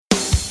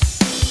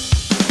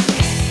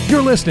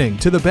You're listening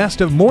to the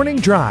best of Morning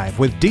Drive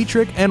with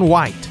Dietrich and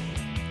White,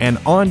 an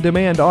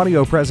on-demand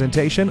audio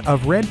presentation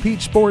of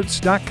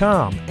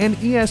RedPeachSports.com and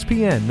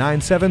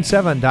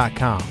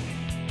ESPN977.com.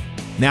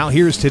 Now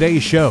here's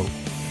today's show.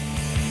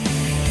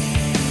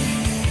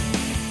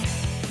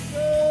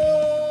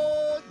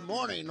 Good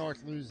morning,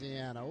 North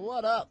Louisiana.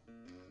 What up?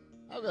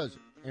 How goes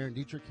it? Aaron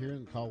Dietrich here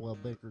in the Caldwell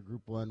Baker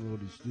Group 1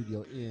 Realty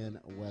Studio in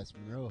West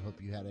Monroe.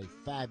 Hope you had a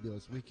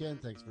fabulous weekend.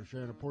 Thanks for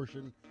sharing a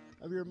portion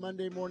of your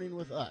Monday morning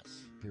with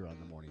us here on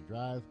the Morning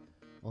Drive.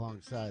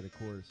 Alongside, of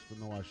course, from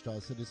the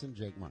Ouachita citizen,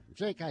 Jake Martin.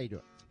 Jake, how you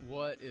doing?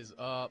 What is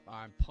up?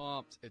 I'm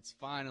pumped. It's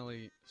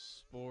finally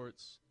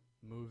sports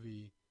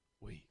movie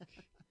week.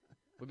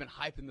 We've been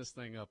hyping this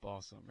thing up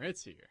all summer.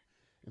 It's here.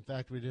 In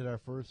fact, we did our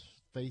first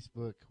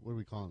Facebook, what are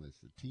we calling this,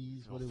 the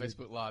tease?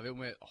 Facebook Live. It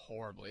went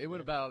horribly. It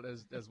went about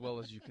as well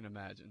as you can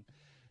imagine.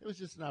 It was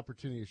just an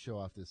opportunity to show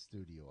off this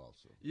studio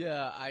also.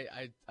 Yeah,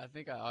 I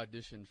think I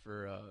auditioned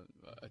for a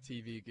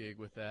TV gig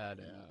with that.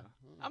 And,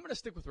 I'm going to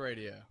stick with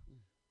radio.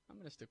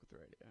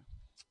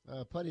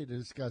 Plenty to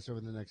discuss over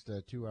the next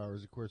 2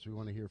 hours. Of course, we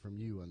want to hear from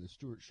you on the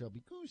Stuart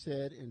Shelby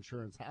Goosehead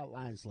Insurance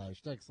Hotline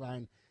 / text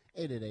line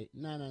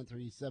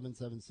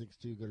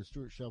 888-993-7762. Go to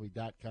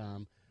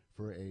stuartshelby.com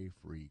for a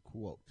free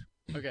quote.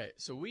 Okay,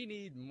 so we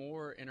need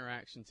more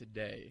interaction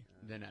today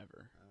than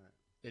ever.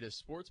 It is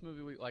Sports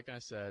Movie Week, like I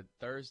said.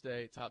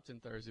 Thursday, Top 10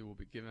 Thursday, we'll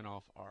be giving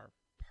off our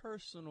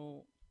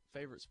personal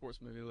favorite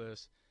sports movie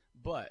list.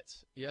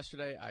 But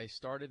yesterday, I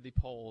started the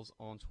polls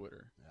on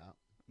Twitter. Yeah.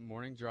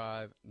 Morning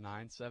Drive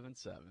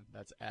 977.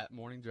 That's at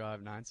Morning Drive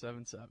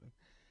 977.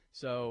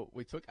 So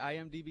we took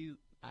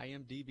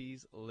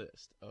IMDb's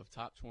list of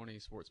top 20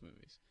 sports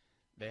movies.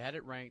 They had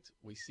it ranked.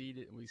 We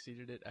seeded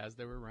it as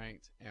they were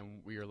ranked,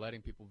 and we are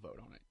letting people vote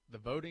on it. The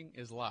voting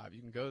is live.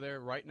 You can go there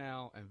right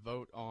now and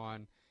vote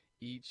on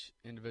each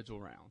individual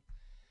round.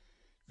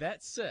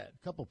 That said, A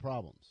couple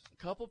problems.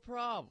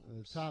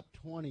 The top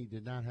 20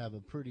 did not have a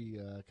pretty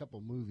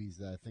couple movies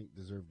that I think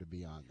deserve to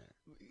be on there.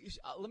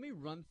 Let me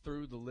run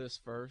through the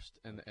list first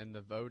and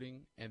the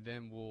voting, and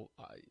then we'll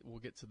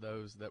get to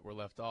those that were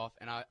left off.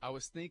 And I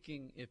was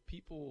thinking if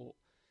people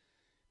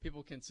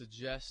can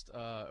suggest,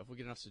 if we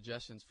get enough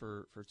suggestions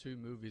for two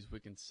movies, we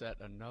can set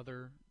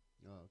another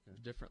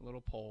different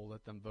little poll,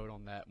 let them vote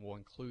on that, and we'll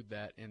include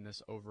that in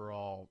this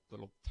overall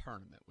little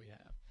tournament we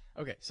have.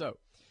 Okay, so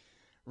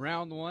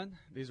round one.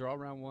 These are all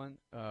round one.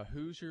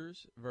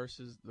 Hoosiers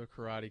versus the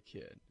Karate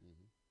Kid.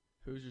 Mm-hmm.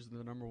 Hoosiers are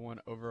the number one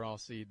overall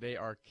seed. They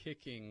are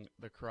kicking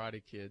the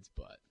Karate Kid's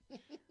butt.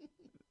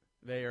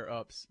 They are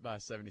up by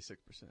 76%.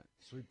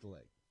 Sweep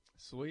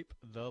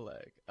the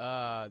leg.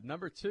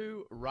 Number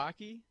two,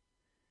 Rocky,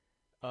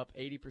 up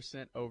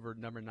 80% over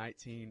number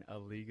 19, A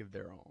League of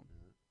Their Own.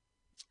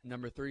 Mm-hmm.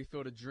 Number three,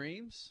 Field of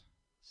Dreams.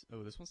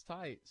 Oh, this one's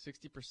tight.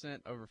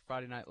 60% over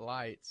Friday Night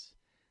Lights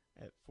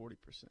at 40%.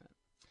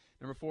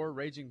 Number four,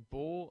 Raging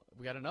Bull.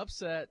 We got an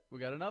upset.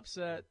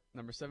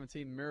 Number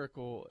 17,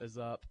 Miracle, is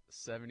up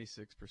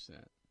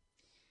 76%.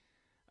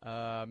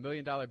 $1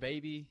 Million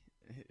Baby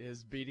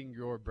is beating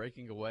your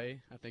Breaking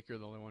Away. I think you're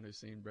the only one who's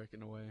seen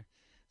Breaking Away.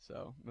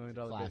 So, $1 Million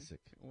Classic.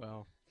 Baby.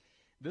 Well,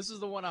 this is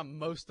the one I'm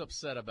most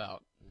upset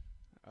about.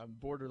 I'm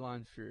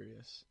borderline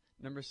furious.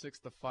 Number 6,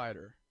 The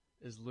Fighter,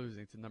 is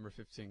losing to number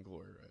 15,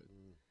 Glory Road.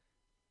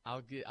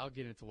 I'll get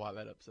into why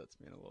that upsets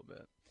me in a little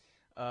bit.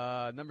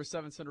 Number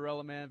 7,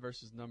 Cinderella Man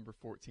versus number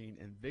 14,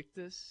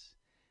 Invictus.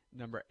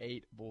 Number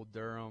 8, Bull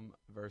Durham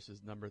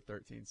versus number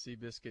 13,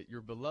 Seabiscuit.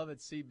 Your beloved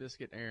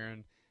Seabiscuit,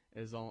 Aaron,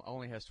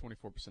 only has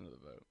 24% of the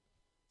vote.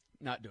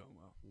 Not doing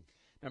well.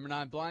 Number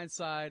 9,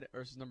 Blindside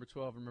versus number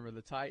 12, Remember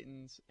the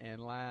Titans.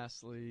 And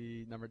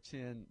lastly, number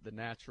 10, The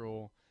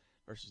Natural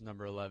versus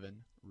number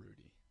 11,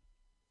 Rudy.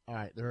 All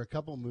right, there are a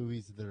couple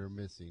movies that are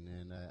missing.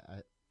 And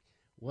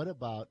what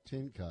about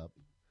Tin Cup?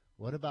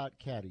 What about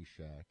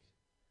Caddyshack?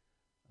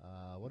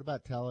 What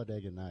about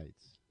Talladega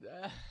Nights?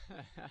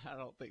 I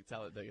don't think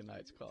Talladega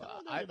Nights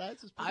qualifies. Talladega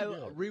Nights is pretty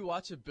good.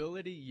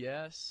 Rewatchability,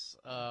 yes.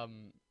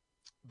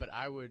 But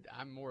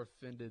I'm more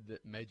offended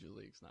that Major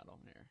League's not on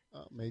there.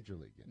 Major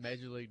League. Yes.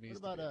 Major League needs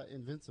to be. What about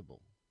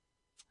Invincible?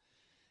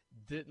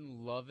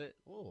 Didn't love it.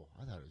 Oh,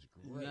 I thought it was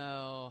great.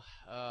 No,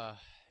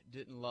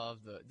 didn't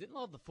love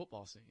the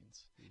football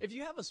scenes. If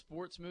you have a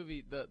sports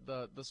movie,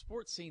 the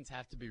sports scenes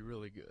have to be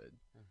really good.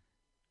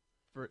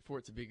 For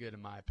it to be good,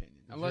 in my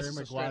opinion. Unless Jerry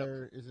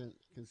Maguire isn't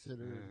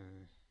considered.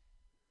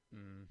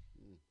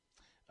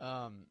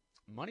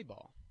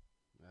 Moneyball.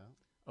 Yeah.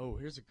 Oh,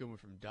 here's a good one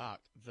from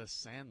Doc. The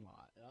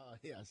Sandlot. Oh,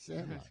 yeah,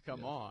 Sandlot.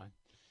 Come on.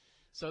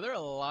 So there are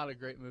a lot of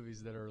great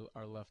movies that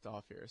are left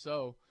off here.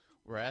 So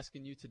we're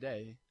asking you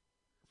today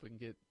if we can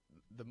get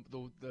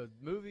the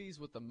movies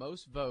with the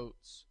most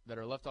votes that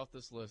are left off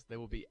this list. They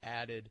will be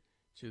added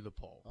to the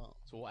poll. Oh.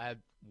 So we'll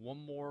add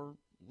one more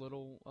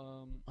little.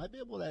 Might be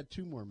able to add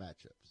two more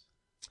matchups.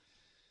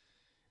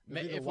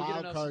 If wild we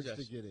get enough cards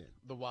suggestions. to get in.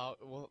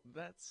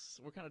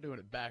 We're kind of doing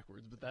it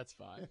backwards, but that's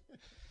fine.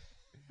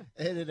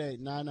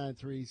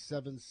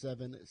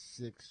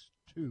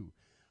 888-993-7762.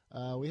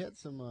 We had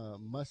some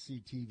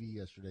must-see TV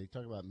yesterday.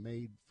 Talk about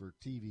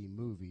made-for-TV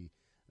movie.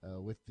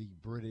 with the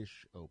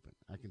British Open.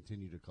 I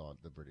continue to call it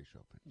the British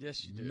Open.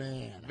 Yes, you do.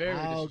 Man, Very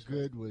how disrespectful.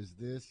 good was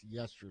this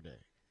yesterday?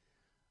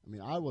 I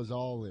mean, I was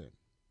all in.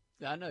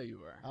 I know you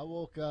were. I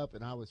woke up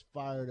and I was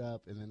fired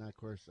up, and then, of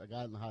course, I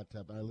got in the hot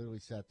tub, and I literally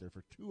sat there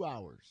for 2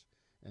 hours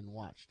and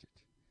watched it.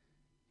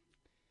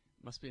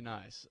 Must be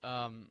nice.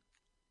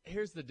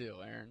 Here's the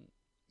deal, Aaron.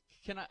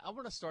 I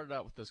want to start it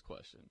out with this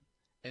question,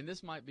 and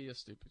this might be a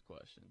stupid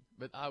question,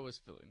 but I was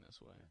feeling this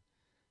way.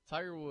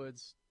 Tiger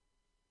Woods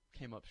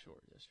came up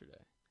short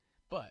yesterday,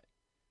 but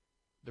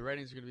the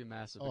ratings are going to be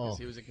massive because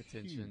he was in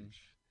contention. Huge.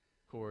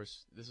 Of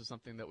course, this is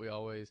something that we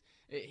always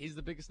 – he's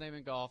the biggest name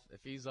in golf.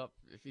 If he's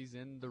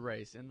in the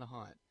race, in the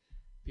hunt,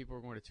 people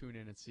are going to tune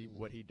in and see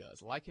what he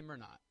does, like him or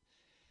not.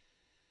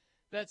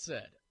 That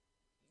said,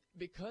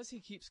 because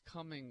he keeps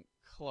coming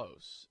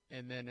close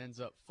and then ends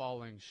up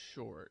falling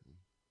short,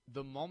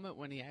 the moment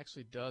when he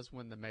actually does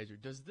win the major,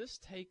 does this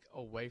take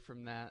away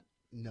from that?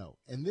 No.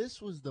 And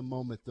this was the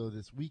moment, though,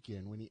 this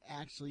weekend when he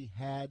actually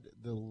had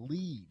the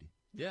lead.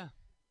 Yeah.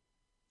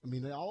 I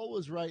mean, all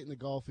was right in the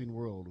golfing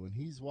world when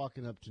he's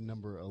walking up to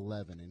number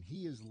 11, and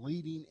he is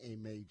leading a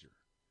major.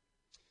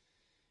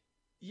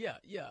 Yeah,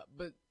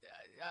 but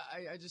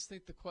I just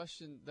think the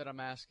question that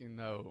I'm asking,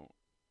 though,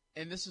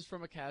 and this is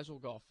from a casual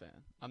golf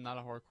fan. I'm not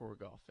a hardcore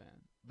golf fan.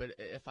 But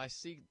if I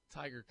see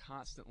Tiger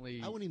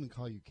constantly – I wouldn't even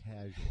call you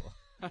casual.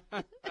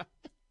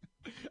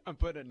 I'm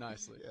putting it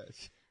nicely.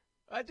 Yes.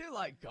 I do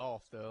like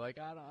golf, though. Like,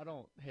 I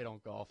don't hate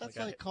on golf. That's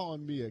like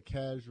calling me a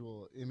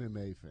casual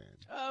MMA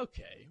fan.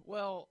 Okay,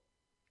 well –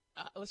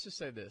 let's just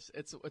say this: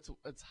 it's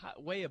high,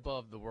 way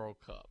above the World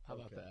Cup. How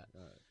about that?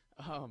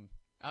 All right.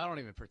 I don't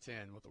even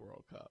pretend with the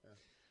World Cup. Yeah.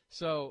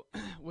 So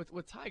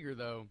with Tiger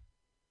though,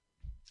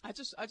 I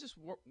just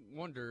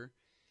wonder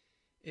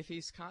if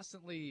he's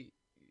constantly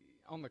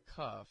on the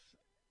cuff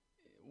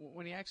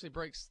when he actually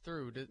breaks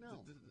through.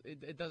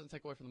 It doesn't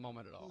take away from the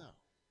moment at all. No.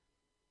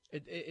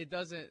 It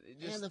doesn't.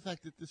 And the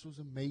fact that this was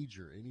a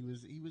major, and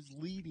he was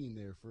leading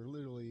there for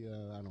literally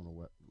I don't know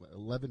what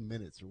 11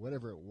 minutes or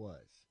whatever it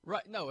was.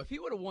 Right. No, if he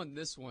would have won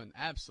this one,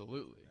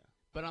 absolutely. Yeah.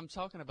 But I'm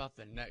talking about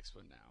the next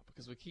one now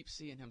because we keep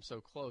seeing him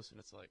so close, and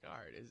it's like, all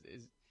right,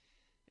 is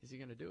he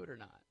going to do it or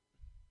not?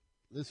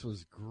 This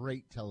was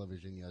great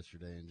television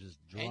yesterday, and just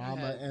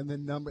drama, and the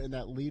number, and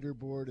that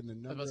leaderboard, and the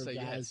number of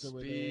guys that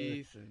were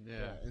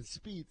there. And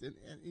Spieth, and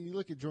you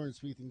look at Jordan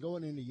Spieth, and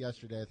going into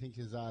yesterday, I think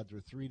his odds were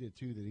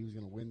 3-2 that he was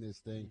going to win this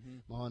thing.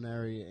 Mm-hmm.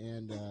 Molinari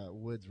and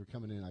Woods were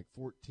coming in like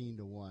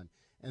 14-1,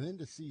 and then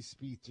to see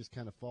Spieth just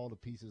kind of fall to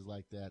pieces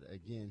like that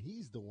again,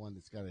 he's the one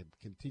that's got to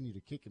continue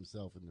to kick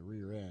himself in the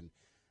rear end.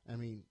 I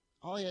mean,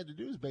 all he had to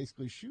do is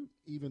basically shoot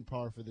even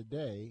par for the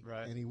day,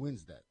 right, and he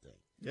wins that thing.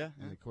 Yeah.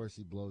 And, of course,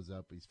 he blows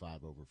up. He's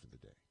 5 over for the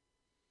day.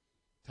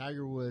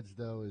 Tiger Woods,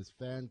 though, is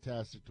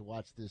fantastic to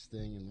watch this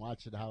thing and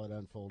watch it how it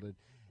unfolded.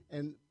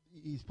 And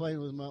he's playing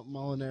with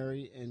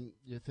Molinari, and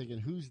you're thinking,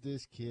 who's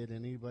this kid?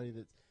 And anybody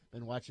that's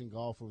been watching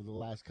golf over the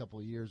last couple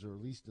of years, or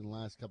at least in the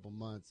last couple of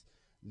months,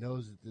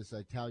 knows that this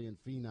Italian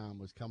phenom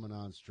was coming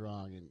on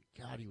strong. And,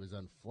 God, he was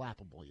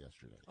unflappable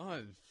yesterday.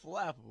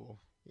 Unflappable.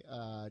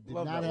 Did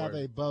not have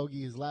a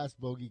bogey. His last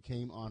bogey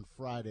came on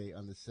Friday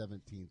on the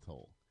 17th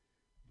hole.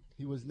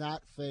 He was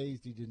not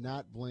phased. He did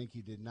not blink.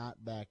 He did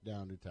not back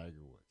down to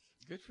Tiger Woods.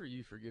 Good for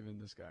you for giving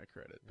this guy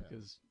credit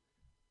because,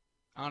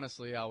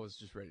 honestly, I was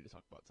just ready to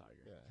talk about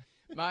Tiger.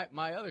 Yeah.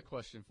 My other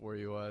question for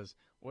you was,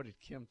 what did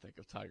Kim think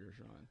of Tiger's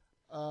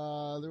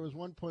run? There was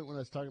one point when I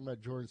was talking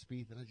about Jordan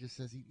Spieth, and I just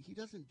says he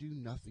doesn't do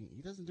nothing.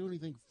 He doesn't do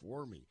anything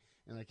for me.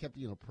 And I kept,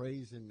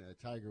 praising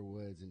Tiger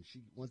Woods, and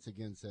she once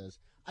again says,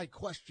 I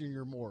question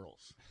your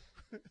morals.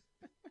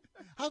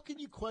 How can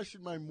you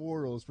question my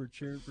morals for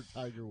cheering for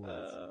Tiger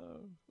Woods?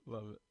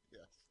 Love it.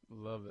 Yes.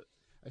 Love it.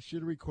 I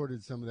should have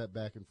recorded some of that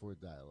back and forth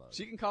dialogue.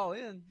 She can call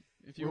in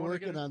if you want. We're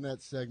working working on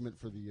that segment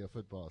for the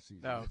football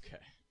season. Okay.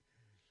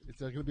 It's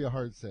going to be a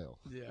hard sale.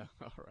 Yeah,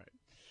 all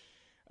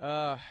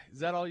right. Is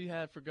that all you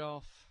had for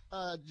golf?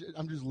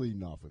 I'm just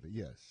leading off with it,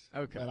 yes.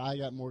 Okay. But I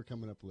got more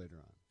coming up later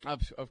on.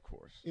 Of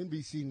course.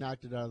 NBC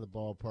knocked it out of the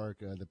ballpark.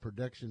 The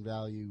production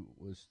value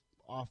was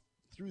off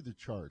through the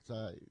charts.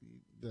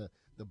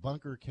 The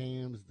bunker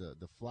cams,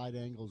 the flight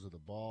angles of the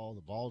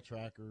ball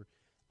tracker,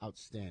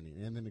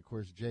 outstanding. And then, of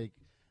course, Jake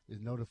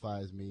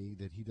notifies me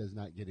that he does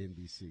not get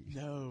NBC.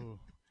 No.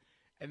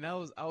 And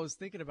I was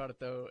thinking about it,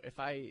 though.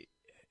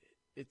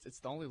 It's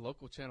the only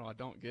local channel I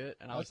don't get.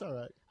 And That's all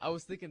right. I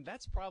was thinking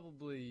that's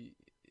probably,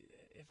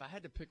 if I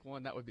had to pick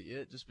one, that would be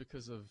it, just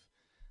because of,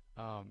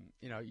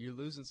 you're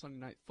losing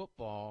Sunday Night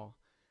Football.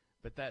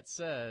 But that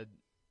said,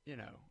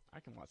 I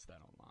can watch that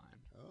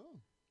online. Oh.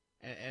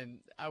 And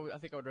I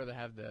think I would rather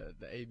have the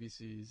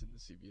ABCs and the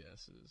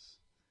CBSs.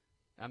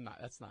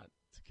 That's not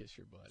to kiss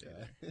your butt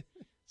either.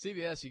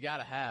 CBS you got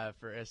to have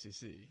for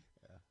SEC.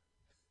 Yeah.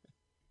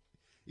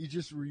 You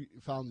just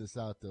found this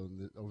out, though,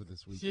 over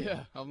this weekend.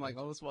 Yeah. I'm like,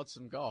 let's watch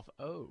some golf.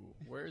 Oh,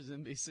 where's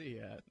NBC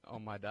at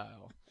on my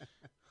dial?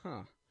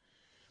 Huh.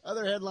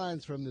 Other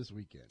headlines from this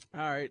weekend.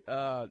 All right.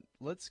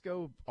 Let's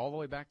go all the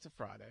way back to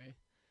Friday.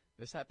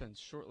 This happened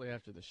shortly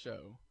after the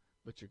show,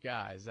 but your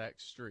guy, Zach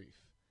Streif,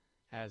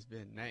 has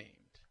been named.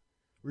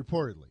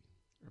 Reportedly.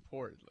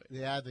 Reportedly.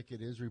 The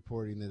Advocate is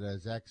reporting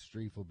that Zach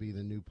Strief will be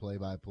the new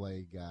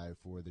play-by-play guy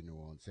for the New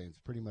Orleans Saints.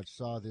 Pretty much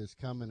saw this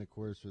coming, of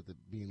course, with it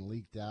being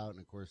leaked out, and,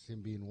 of course,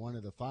 him being one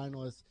of the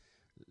finalists.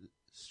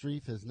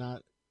 Strief has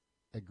not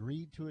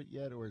agreed to it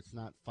yet, or it's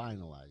not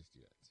finalized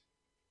yet.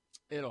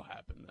 It'll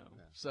happen, though.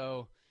 Yeah.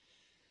 So,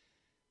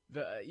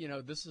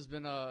 this has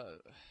been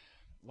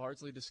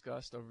largely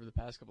discussed over the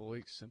past couple of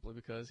weeks simply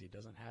because he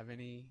doesn't have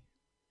any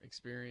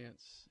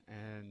experience,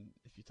 and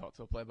if you talk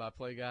to a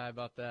play-by-play guy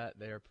about that,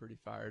 they are pretty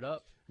fired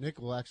up. Nick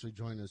will actually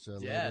join us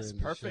later yes, in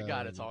the perfect show,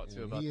 guy to talk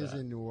to about he that. He is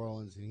in New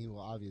Orleans, and he will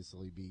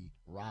obviously be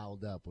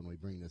riled up when we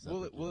bring this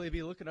up. Will he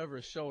be looking over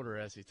his shoulder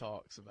as he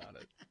talks about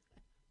it?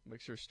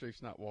 Make sure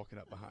Streif's not walking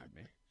up behind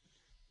me.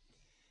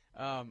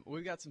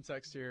 We've got some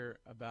text here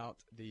about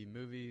the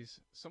movies.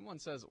 Someone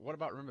says, what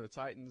about Remember the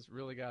Titans?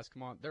 Really, guys,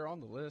 come on. They're on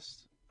the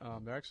list.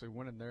 They're actually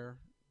winning their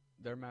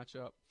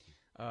matchup.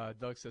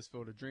 Doug says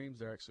Field of Dreams.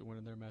 They're actually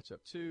winning their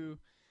matchup, too.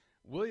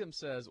 William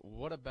says,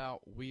 what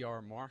about We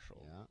Are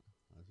Marshall? Yeah,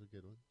 that's a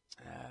good one.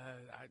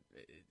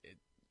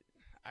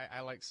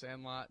 I like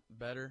Sandlot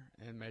better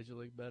and Major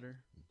League better,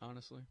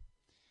 honestly.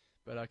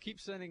 But keep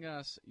sending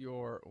us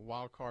your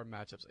wild card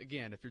matchups.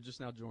 Again, if you're just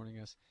now joining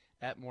us,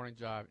 at Morning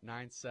Drive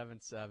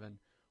 977,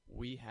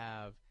 we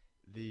have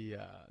the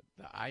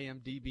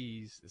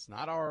IMDb's. It's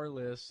not our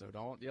list, so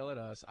don't yell at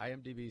us.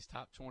 IMDb's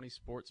top 20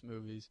 sports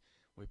movies.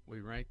 We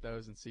ranked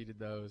those and seeded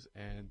those,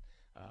 and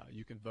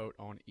you can vote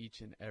on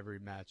each and every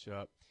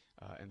matchup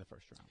in the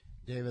first round.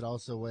 David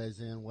also weighs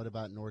in, what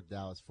about North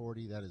Dallas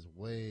 40? That is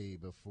way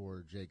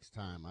before Jake's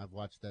time. I've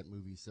watched that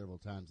movie several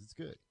times. It's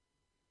good.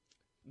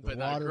 But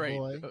not great.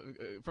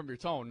 From your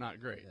tone,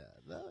 not great.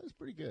 Yeah, that was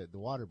pretty good. The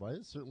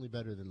Waterboy is certainly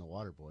better than The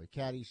Waterboy.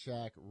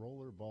 Caddyshack,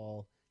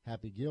 Rollerball,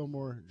 Happy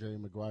Gilmore, Jerry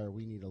Maguire.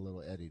 We need a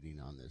little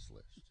editing on this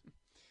list.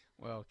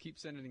 Well, keep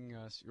sending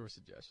us your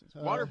suggestions.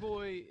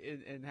 Waterboy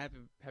and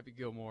Happy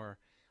Gilmore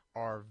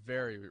are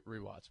very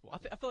rewatchable.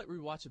 I feel like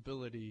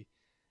rewatchability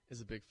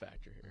is a big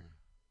factor here.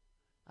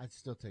 I'd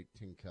still take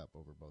Tin Cup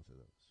over both of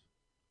those.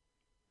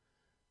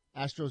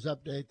 Astros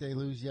update, they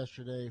lose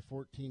yesterday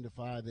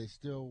 14-5. They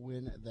still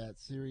win that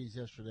series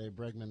yesterday.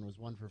 Bregman was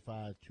 1 for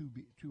 5,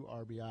 two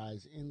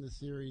RBIs in the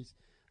series.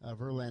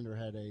 Verlander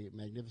had a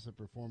magnificent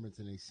performance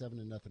in a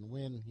 7-0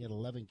 win. He had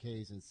 11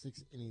 Ks and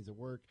 6 innings of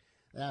work.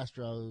 The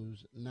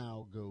Astros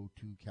now go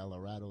to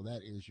Colorado.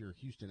 That is your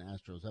Houston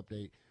Astros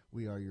update.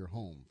 We are your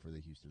home for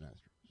the Houston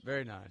Astros.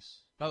 Very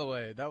nice. By the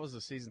way, that was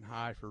a season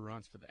high for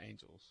runs for the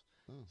Angels.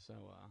 So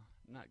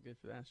not good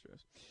for the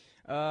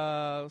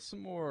Astros.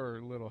 Some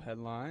more little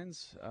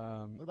headlines.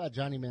 What about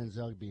Johnny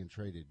Manziel being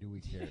traded? Do we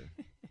care?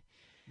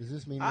 Does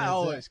this mean I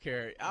always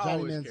care.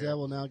 Johnny Manziel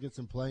will now get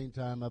some playing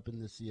time up in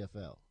the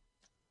CFL?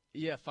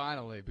 Yeah,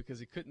 finally, because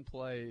he couldn't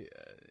play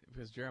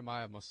because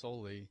Jeremiah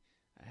Masoli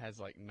has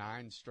like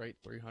 9 straight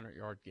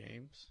 300-yard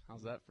games.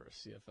 How's that for a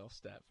CFL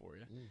stat for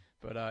you?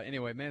 But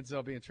anyway,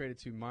 Manziel being traded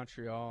to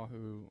Montreal,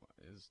 who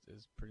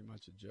is pretty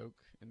much a joke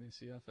in the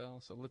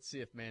CFL. So let's see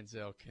if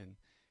Manziel can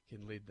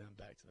lead them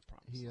back to the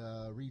promised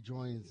land. He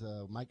rejoins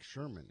Mike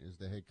Sherman as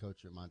the head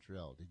coach at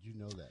Montreal. Did you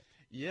know that?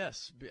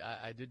 Yes,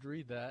 I did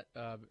read that.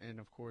 And,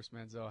 of course,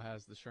 Manziel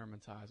has the Sherman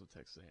ties with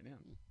Texas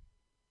A&M.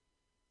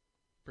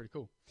 Pretty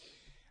cool.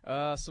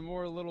 Some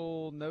more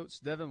little notes.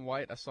 Devin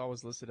White, I saw,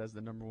 was listed as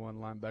the number 1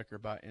 linebacker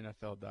by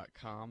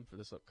NFL.com for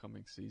this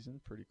upcoming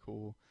season. Pretty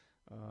cool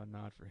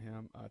nod for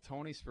him.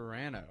 Tony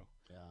Sperano.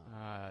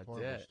 Yeah,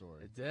 horrible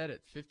story. Dead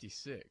at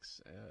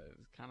 56.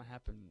 It kind of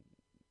happened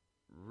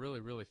really,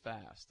 really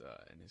fast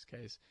in his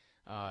case.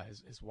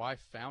 His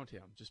wife found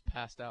him just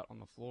passed out on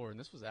the floor, and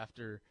this was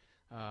after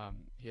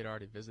he had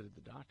already visited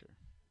the doctor.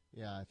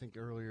 Yeah, I think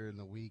earlier in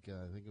the week,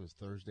 I think it was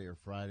Thursday or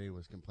Friday,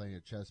 was complaining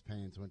of chest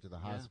pains, went to the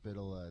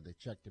hospital. They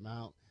checked him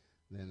out.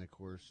 Then, of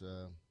course,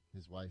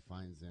 his wife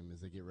finds him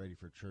as they get ready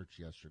for church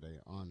yesterday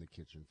on the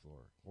kitchen floor.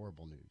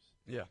 Horrible news.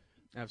 Yeah,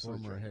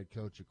 absolutely. Former head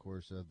coach, of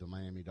course, of the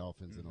Miami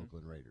Dolphins and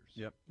Oakland Raiders.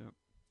 Yep.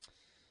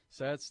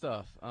 Sad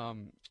stuff.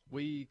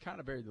 We kind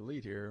of buried the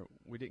lead here.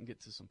 We didn't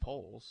get to some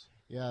polls.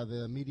 Yeah,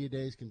 the media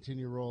days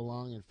continue to roll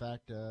along. In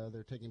fact,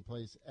 they're taking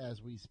place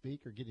as we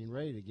speak or getting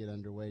ready to get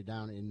underway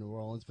down in New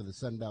Orleans for the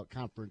Sun Belt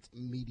Conference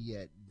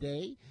Media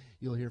Day.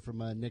 You'll hear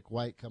from Nick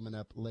White coming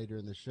up later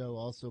in the show.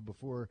 Also,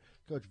 before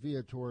Coach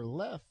Viator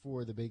left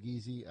for the Big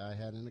Easy, I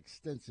had an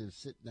extensive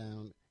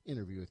sit-down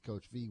interview with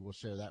Coach V. We'll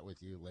share that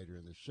with you later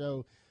in the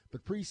show.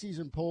 But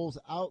preseason polls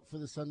out for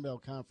the Sun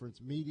Belt Conference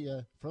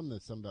Media, from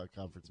the Sun Belt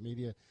Conference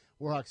Media.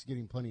 Warhawks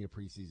getting plenty of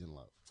preseason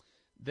love.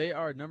 They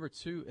are number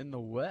 2 in the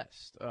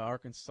West.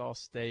 Arkansas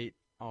State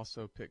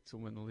also picked to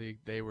win the league.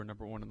 They were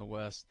number 1 in the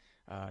West.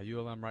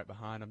 ULM right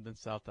behind them, then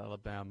South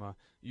Alabama,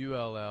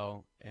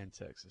 ULL, and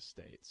Texas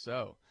State.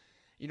 So,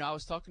 I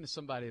was talking to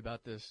somebody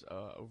about this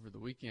over the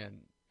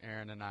weekend,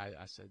 Aaron, and I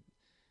said,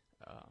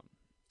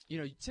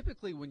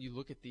 typically when you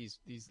look at these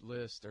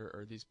lists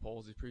or these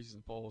polls, these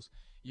preseason polls,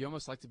 you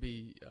almost like to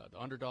be the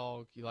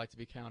underdog. You like to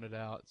be counted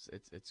out.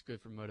 It's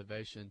good for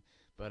motivation.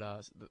 But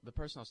the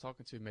person I was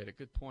talking to made a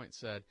good point.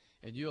 Said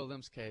in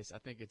ULM's case, I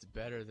think it's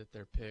better that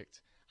they're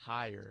picked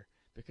higher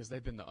because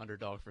they've been the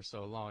underdog for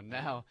so long.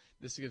 Now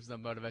this gives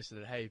them motivation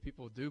that, hey,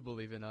 people do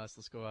believe in us.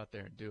 Let's go out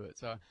there and do it.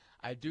 So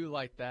I do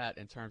like that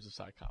in terms of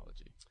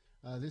psychology.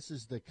 This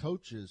is the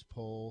coaches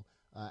poll.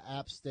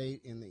 App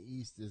State in the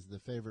East is the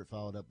favorite,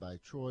 followed up by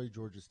Troy,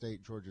 Georgia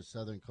State, Georgia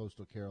Southern,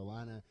 Coastal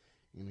Carolina.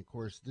 And, of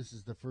course, this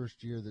is the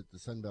first year that the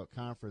Sun Belt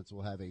Conference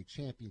will have a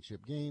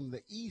championship game,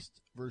 the East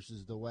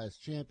versus the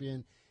West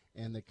champion.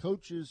 And the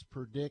coaches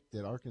predict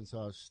that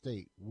Arkansas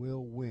State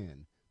will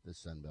win the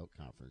Sun Belt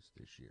Conference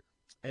this year.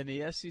 And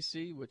the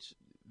SEC, which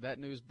that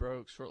news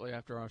broke shortly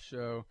after our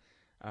show,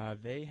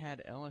 they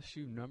had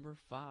LSU number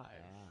 5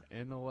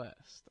 in the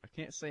West. I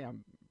can't say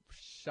I'm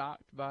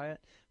shocked by it.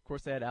 Of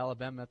course, they had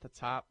Alabama at the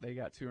top. They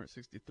got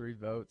 263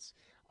 votes.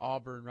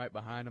 Auburn right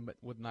behind them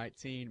with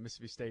 19.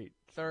 Mississippi State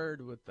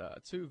third with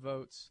 2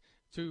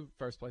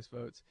 first-place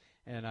votes.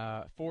 And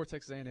 4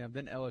 Texas A&M,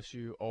 then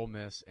LSU, Ole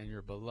Miss, and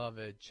your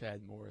beloved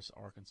Chad Morris,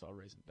 Arkansas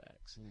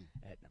Razorbacks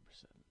at number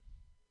 7.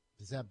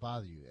 Does that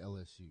bother you,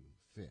 LSU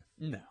 5th?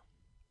 No,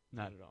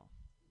 not at all.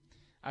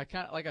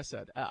 Like I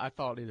said, I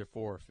thought either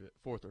 4th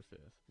or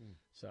 5th.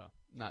 So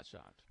not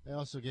shocked. They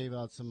also gave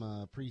out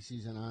some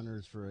preseason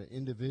honors for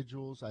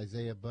individuals.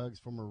 Isaiah Buggs,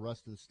 former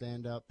Ruston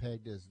standout,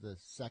 pegged as the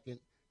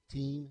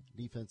second-team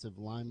defensive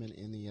lineman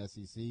in the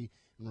SEC,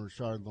 and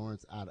Rashard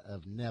Lawrence out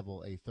of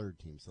Neville, a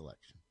third-team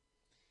selection.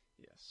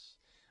 Yes.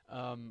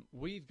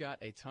 We've got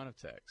a ton of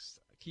texts.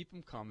 Keep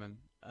them coming.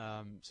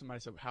 Somebody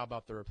said, how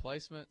about The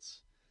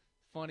Replacements?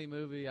 Funny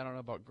movie. I don't know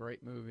about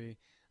great movie.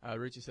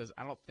 Richie says,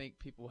 I don't think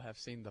people have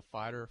seen The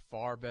Fighter.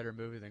 Far better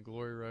movie than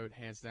Glory Road,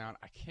 hands down.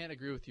 I can't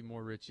agree with you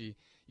more, Richie.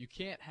 You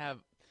can't have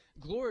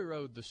Glory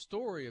Road. The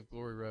story of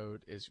Glory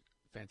Road is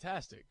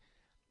fantastic.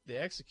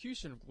 The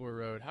execution of Glory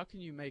Road, how can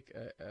you make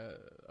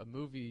a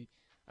movie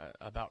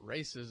about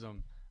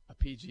racism a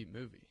PG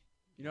movie?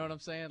 You know what I'm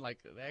saying? Like,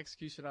 the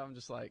execution of them,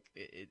 just like,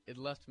 it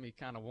left me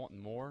kind of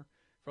wanting more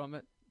from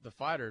it. The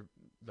Fighter,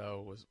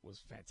 though, was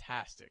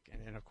fantastic.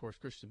 And of course,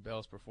 Christian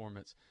Bale's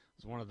performance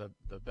was one of the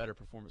better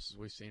performances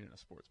we've seen in a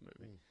sports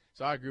movie.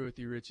 So I agree with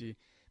you, Richie.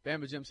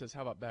 Bama Jim says,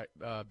 how about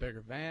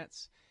Beggar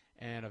Vance?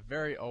 And a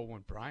very old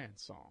one,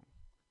 Brian's song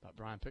about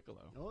Brian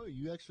Piccolo. Oh,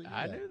 you actually knew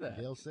I that. knew that.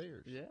 Dale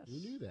Sayers. Yes. You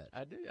knew that.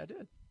 I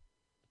did.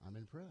 I'm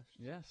impressed.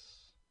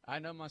 Yes. I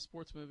know my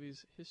sports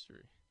movies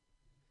history.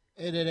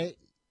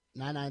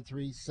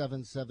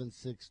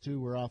 888-993-7762.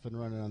 We're off and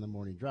running on the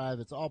morning drive.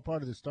 It's all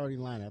part of the starting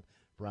lineup,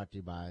 brought to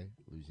you by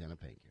Louisiana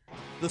Pain Care.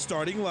 The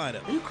starting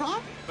lineup. Are you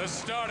crying? The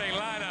starting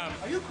lineup.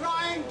 Are you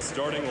crying?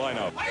 Starting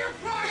lineup. Are you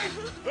crying?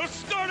 The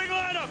starting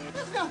lineup.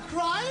 There's no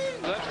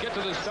crying. Let's get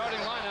to the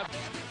starting lineup.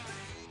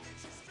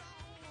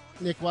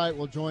 Nick White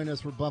will join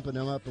us. We're bumping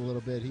him up a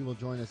little bit. He will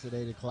join us at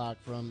 8 o'clock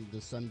from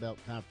the Sun Belt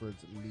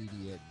Conference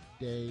Media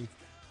Day.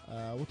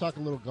 We'll talk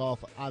a little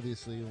golf,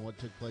 obviously, and what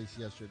took place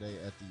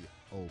yesterday at the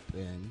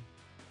Open.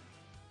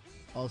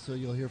 Also,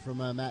 you'll hear from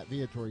Matt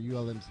Viator,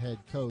 ULM's head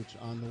coach,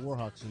 on the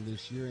Warhawks in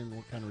this year and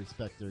what kind of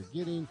respect they're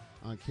getting,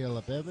 on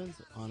Caleb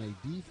Evans, on a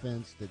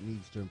defense that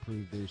needs to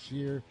improve this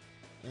year,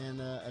 and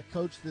a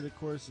coach that, of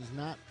course, is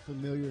not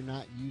familiar,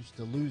 not used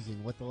to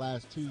losing, what the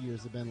last 2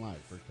 years have been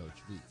like for Coach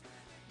V.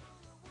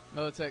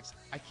 Another text,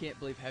 I can't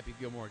believe Happy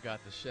Gilmore got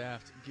the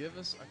shaft. Give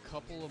us a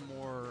couple of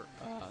more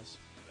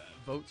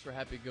votes for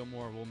Happy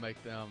Gilmore. We'll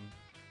make them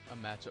a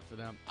matchup for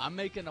them. I'm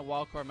making a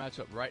wild card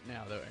matchup right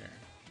now, though, Aaron.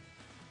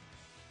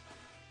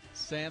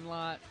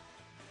 Sandlot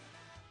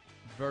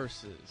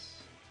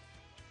versus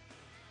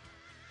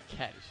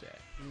Caddyshack.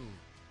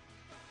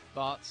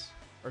 Thoughts?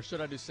 Or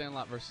should I do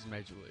Sandlot versus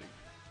Major League?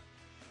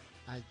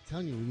 I'm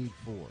telling you, we need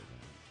 4. Man.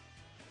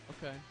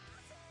 Okay.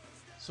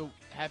 So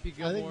Happy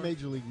Gilmore. I think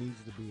Major League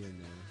needs to be in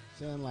there.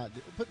 Sandlot.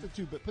 Put the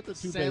two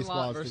Sandlot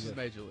baseballs versus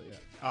together. Major League.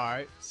 Yeah. All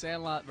right.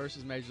 Sandlot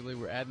versus Major League.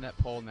 We're adding that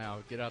poll now.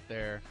 Get out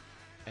there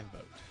and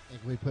vote.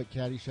 And can we put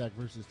Caddyshack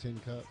versus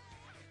Tin Cup?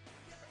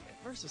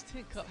 Versus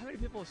Tin Cup. How many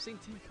people have seen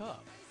Tin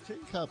Cup? Tin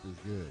Cup is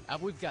good.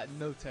 We've got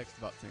no text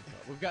about Tin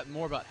Cup. We've got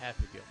more about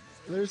Happy Gilmore.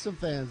 There's some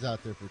fans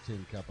out there for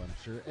Tin Cup, I'm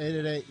sure.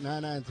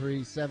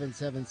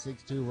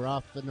 888-993-7762. We're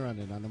off and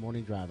running on the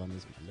morning drive on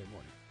this Monday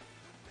morning.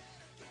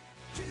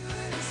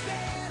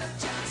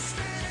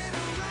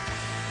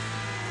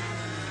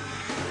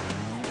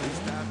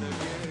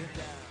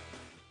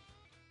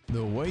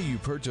 The way you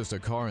purchased a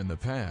car in the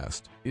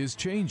past is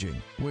changing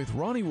with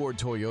Ronnie Ward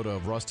Toyota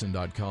of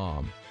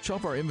Ruston.com.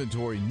 Shop our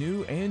inventory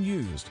new and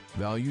used,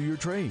 value your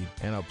trade,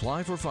 and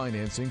apply for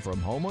financing from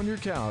home on your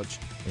couch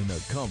in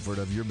the comfort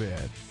of your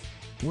bed.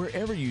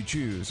 Wherever you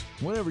choose,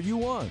 whenever you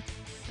want.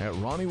 At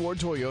Ronnie Ward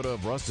Toyota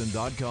of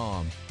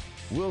Ruston.com.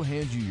 We'll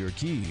hand you your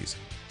keys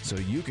so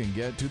you can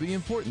get to the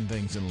important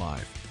things in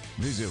life.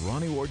 Visit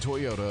Ronnie Ward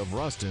Toyota of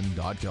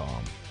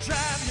Ruston.com.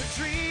 Drive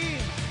your dream.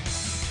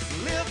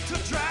 Live to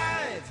drive.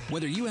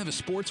 Whether you have a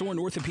sports or an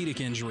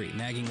orthopedic injury,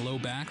 nagging low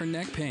back or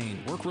neck pain,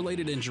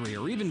 work-related injury,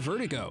 or even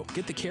vertigo,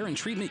 get the care and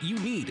treatment you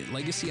need at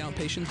Legacy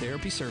Outpatient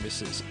Therapy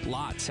Services.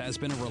 LOTS has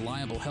been a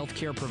reliable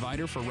healthcare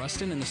provider for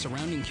Ruston and the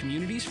surrounding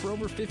communities for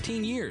over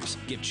 15 years.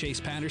 Give Chase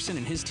Patterson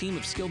and his team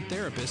of skilled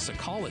therapists a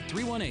call at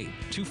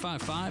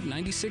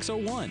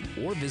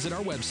 318-255-9601 or visit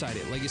our website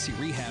at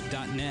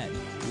legacyrehab.net.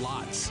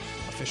 LOTS,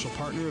 official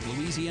partner of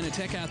Louisiana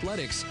Tech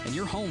Athletics and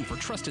your home for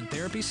trusted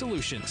therapy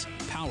solutions,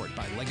 powered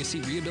by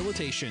Legacy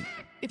Rehabilitation.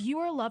 If you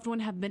or a loved one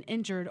have been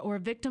injured or a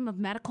victim of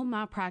medical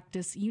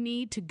malpractice, you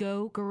need to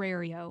go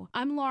Guerrero.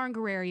 I'm Lauren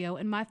Guerrero,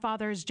 and my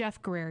father is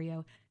Jeff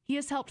Guerrero. He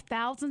has helped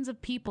thousands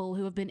of people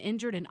who have been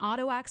injured in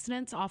auto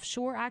accidents,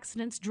 offshore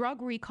accidents,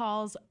 drug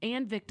recalls,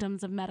 and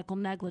victims of medical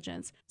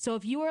negligence. So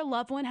if you or a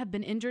loved one have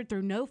been injured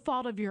through no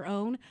fault of your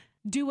own,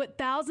 do what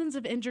thousands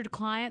of injured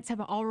clients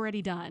have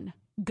already done.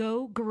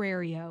 Go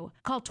Guerrero.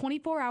 Call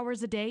 24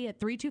 hours a day at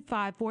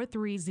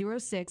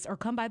 325-4306 or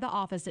come by the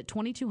office at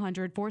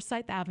 2200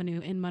 Forsyth Avenue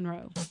in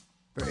Monroe.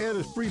 The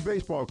Ellis Free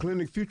Baseball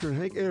Clinic featuring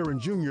Hank Aaron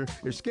Jr.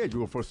 is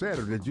scheduled for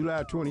Saturday,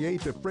 July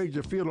 28th at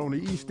Frazier Field on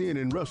the East End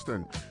in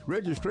Ruston.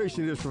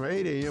 Registration is from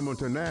 8 a.m.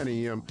 until 9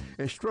 a.m.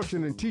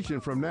 Instruction and teaching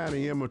from 9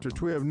 a.m. until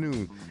 12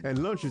 noon,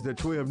 and lunches at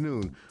 12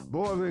 noon.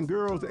 Boys and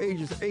girls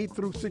ages 8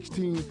 through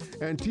 16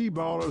 and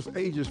T-ballers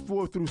ages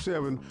 4 through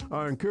 7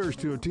 are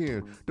encouraged to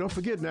attend. Don't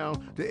forget now,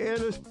 the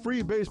Ellis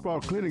Free Baseball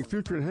Clinic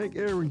featuring Hank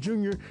Aaron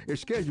Jr. is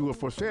scheduled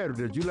for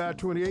Saturday, July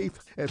 28th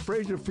at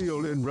Frazier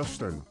Field in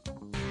Ruston.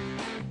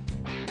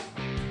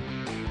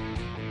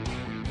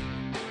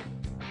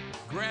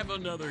 Grab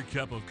another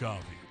cup of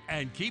coffee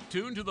and keep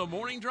tuned to the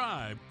Morning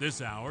Drive.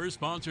 This hour is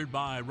sponsored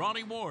by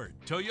Ronnie Ward,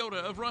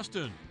 Toyota of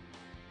Ruston.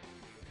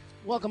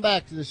 Welcome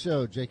back to the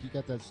show. Jake, you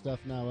got that stuff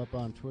now up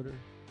on Twitter?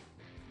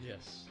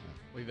 Yes.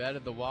 We've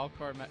added the wild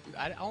card match.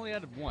 I only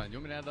added one. You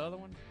want me to add the other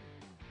one?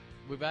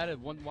 We've added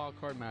one wild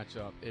card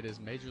matchup. It is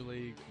Major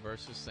League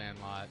versus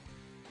Sandlot.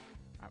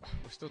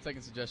 We're still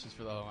taking suggestions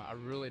for the other one. I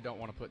really don't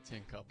want to put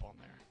Tin Cup on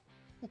there.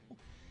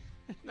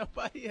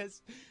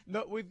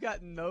 We've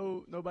got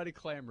nobody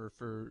clamor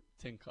for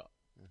Tin Cup.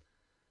 Yeah.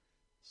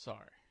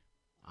 Sorry.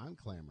 I'm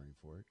clamoring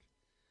for it.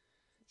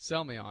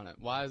 Sell me on it.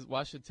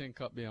 Why should Tin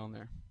Cup be on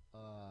there?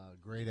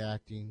 Great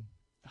acting.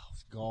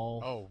 It's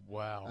golf. Oh,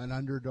 wow. An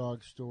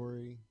underdog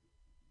story.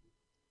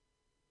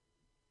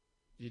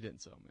 You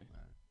didn't sell me.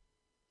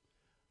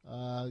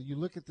 You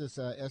look at this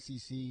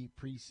SEC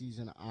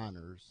preseason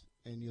honors,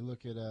 and you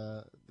look at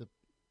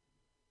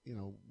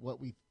what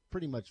we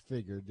pretty much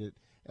figured that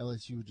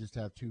LSU would just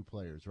have two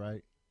players,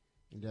 right?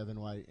 And Devin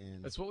White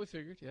and that's what we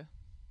figured, yeah.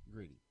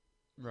 Greedy,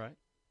 right?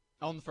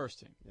 On the first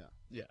team,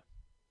 yeah,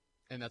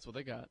 and that's what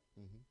they got.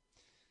 Mm-hmm.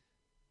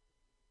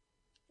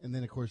 And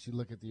then, of course, you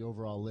look at the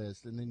overall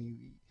list, and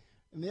then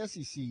in the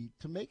SEC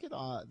to make it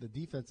the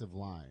defensive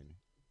line,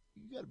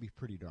 you got to be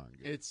pretty darn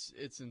good. It's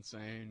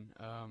insane,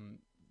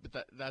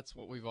 but that's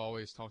what we've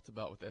always talked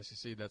about with the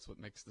SEC. That's what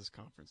makes this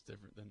conference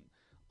different than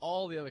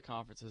all the other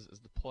conferences is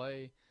the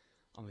play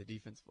on the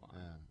defensive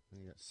line. Yeah,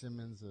 you got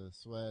Simmons,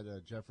 Sweat,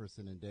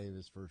 Jefferson, and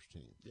Davis first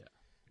team. Yeah.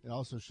 It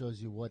also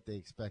shows you what they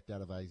expect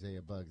out of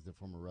Isaiah Buggs, the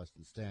former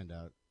Ruston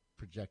standout,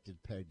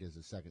 projected pegged as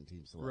a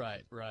second-team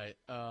selection. Right.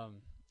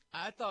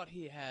 I thought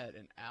he had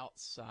an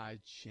outside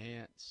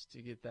chance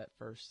to get that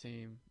first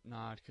team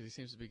nod because he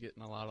seems to be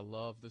getting a lot of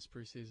love this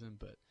preseason.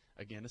 But,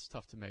 again, it's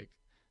tough to make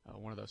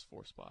one of those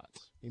four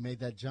spots. He made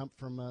that jump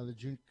from the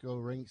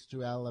JUCO ranks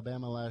to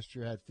Alabama last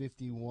year, had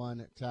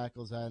 51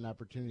 tackles, had an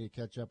opportunity to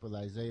catch up with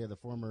Isaiah, the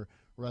former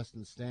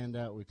Ruston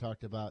standout. We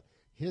talked about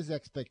his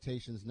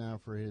expectations now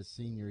for his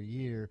senior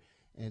year,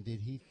 and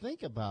did he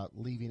think about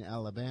leaving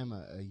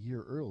Alabama a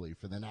year early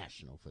for the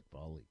National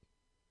Football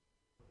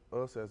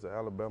League? Us as an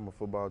Alabama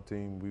football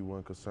team, we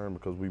weren't concerned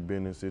because we've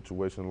been in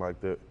situations like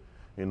that,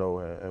 and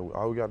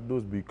all we got to do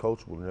is be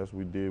coachable, and that's what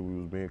we did. We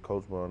was being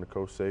coachable under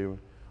Coach Saban.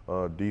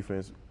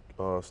 Defense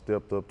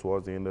stepped up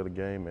towards the end of the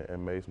game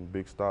and made some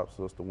big stops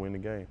for us to win the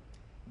game.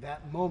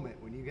 That moment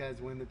when you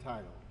guys win the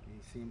title, you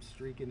see him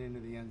streaking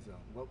into the end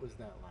zone. What was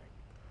that like?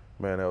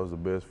 Man, that was the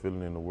best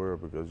feeling in the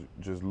world because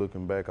just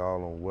looking back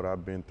all on what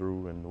I've been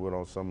through and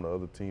what some of the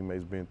other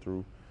teammates been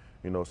through,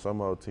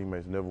 some of our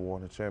teammates never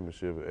won a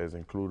championship, as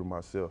including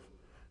myself,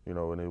 and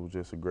it was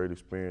just a great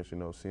experience,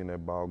 seeing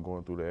that ball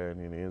going through the air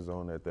and in the end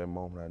zone at that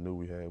moment. I knew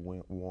we had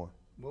won.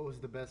 What was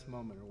the best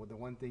moment or the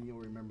one thing you'll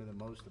remember the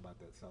most about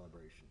that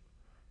celebration?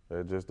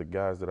 Just the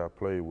guys that I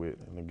played with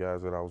and the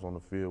guys that I was on the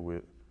field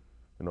with,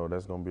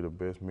 that's going to be the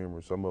best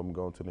memory. Some of them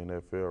going to the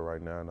NFL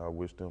right now, and I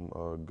wish them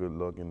good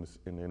luck in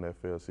the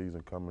NFL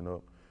season coming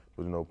up.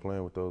 But,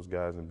 playing with those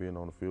guys and being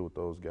on the field with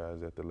those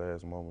guys at the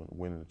last moment,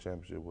 winning the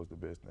championship was the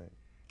best thing.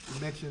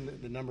 You mentioned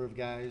the number of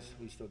guys.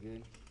 We still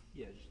good?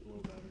 Yeah, just a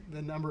little better.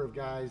 The number of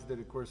guys that,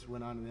 of course,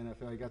 went on to the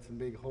NFL. You got some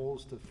big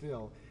holes to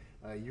fill.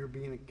 You're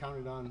being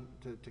counted on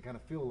to kind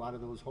of fill a lot of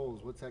those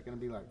holes. What's that going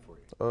to be like for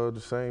you? The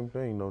same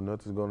thing.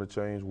 Nothing's going to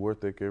change.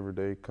 Work ethic every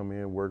day. Come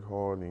in, work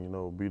hard,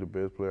 and be the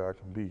best player I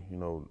can be.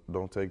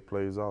 Don't take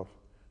plays off,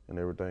 and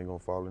everything going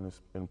to fall in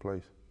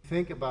place.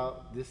 Think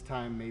about this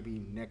time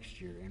maybe next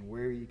year and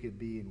where you could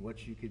be and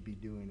what you could be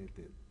doing at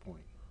that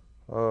point.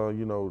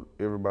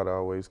 Everybody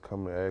always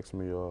come and ask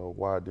me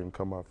why I didn't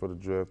come out for the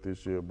draft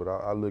this year, but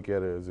I look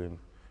at it as in,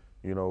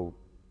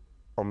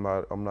 I'm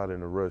not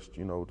in a rush,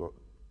 to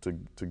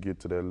get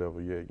to that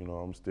level yet.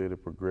 I'm steady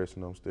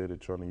progressing. I'm steady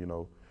trying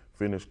to,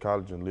 finish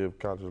college and live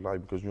college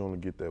life because you only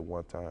get that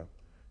one time,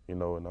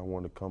 and I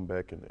want to come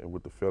back and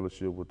with the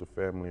fellowship, with the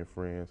family and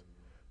friends,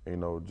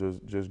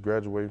 just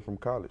graduating from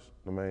college,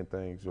 the main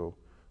thing. So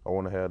I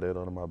want to have that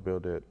under my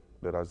belt that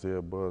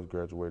Isaiah Buzz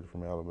graduated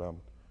from Alabama.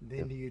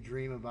 Then do you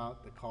dream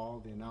about the call,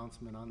 the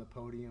announcement on the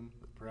podium,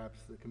 with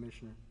perhaps the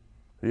commissioner?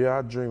 Yeah,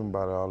 I dream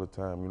about it all the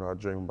time. I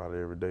dream about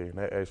it every day, and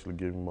that actually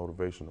gives me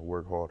motivation to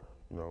work harder.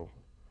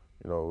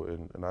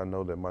 And I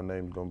know that my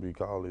name's gonna be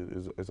called.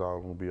 It's all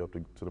gonna be up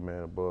to the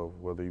man above,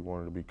 whether he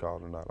wanted to be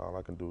called or not. All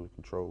I can do is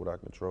control what I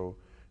control,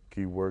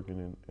 keep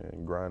working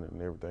and grinding,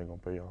 and everything gonna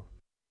pay off.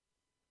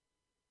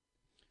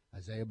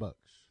 Isaiah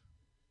Bucks.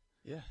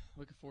 Yeah,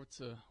 looking forward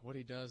to what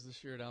he does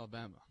this year at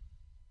Alabama.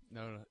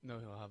 No,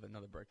 he'll have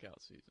another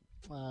breakout season.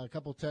 A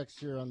couple texts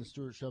here on the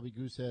Stuart Shelby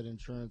Goosehead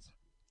Insurance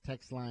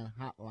text line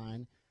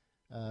hotline.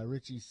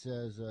 Richie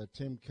says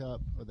Tim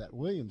Cup, or that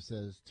Williams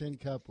says Tin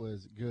Cup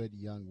was good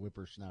young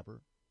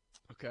whippersnapper.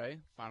 Okay,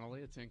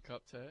 finally a Tin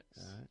Cup text.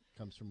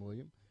 Comes from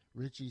William.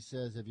 Richie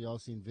says, have you all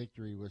seen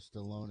Victory with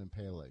Stallone and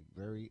Peleg?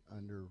 Very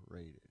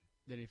underrated.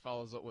 Then he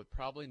follows up with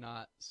probably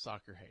not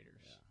soccer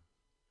haters. Yeah.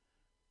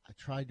 I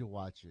tried to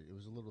watch it. It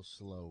was a little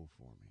slow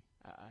for me.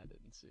 I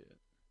didn't see it.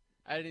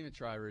 I didn't even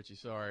try, Richie.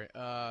 Sorry.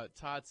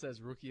 Todd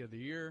says Rookie of the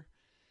Year.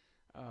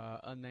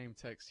 Unnamed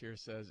text here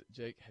says,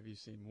 Jake, have you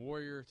seen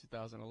Warrior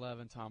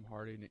 2011? Tom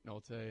Hardy, Nick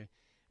Nolte,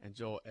 and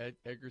Joel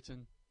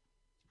Edgerton.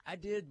 I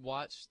did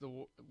watch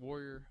the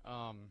Warrior.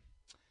 I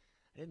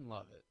didn't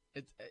love it.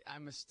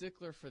 I'm a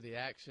stickler for the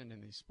action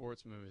in these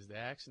sports movies. The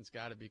action's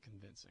got to be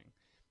convincing.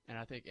 And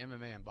I think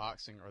MMA and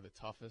boxing are the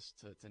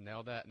toughest to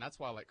nail that. And that's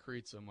why I like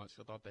Creed so much.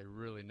 I thought they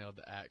really nailed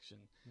the action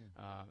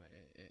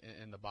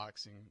in the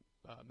boxing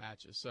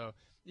matches. So,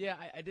 yeah,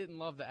 I didn't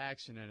love the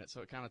action in it,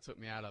 so it kind of took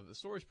me out of it. The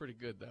story's pretty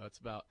good, though. It's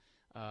about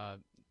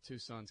two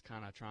sons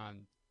kind of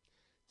trying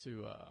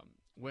to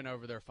win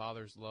over their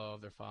father's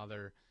love. Their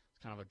father is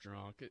kind of a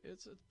drunk.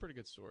 It's a pretty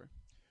good story.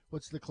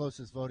 What's the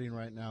closest voting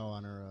right now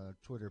on our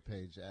Twitter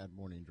page at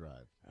Morning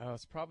Drive?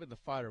 It's probably the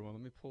fighter one.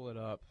 Let me pull it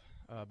up.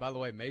 By the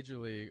way, Major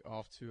League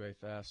off to a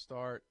fast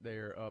start.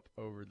 They're up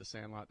over the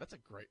Sandlot. That's a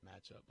great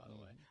matchup, by the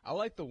way. I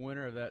like the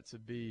winner of that to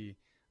be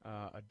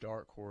a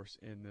dark horse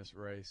in this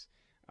race.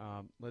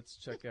 Let's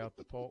check out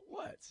the poll.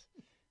 What?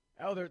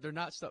 Oh, they're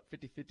not stuck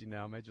 50-50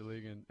 now, Major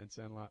League and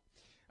Sandlot.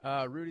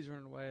 Rudy's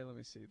running away. Let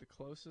me see. The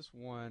closest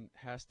one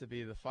has to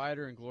be the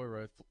fighter and Glory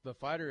Road. The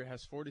fighter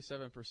has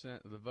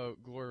 47% of the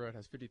vote. Glory Road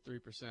has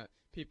 53%.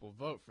 People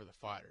vote for the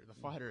fighter.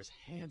 The fighter is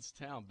hands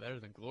down better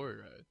than Glory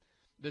Road.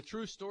 The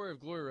true story of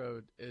Glory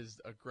Road is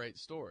a great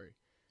story.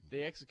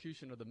 The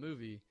execution of the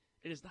movie,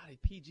 it is not a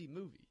PG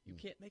movie. You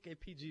can't make a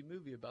PG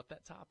movie about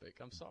that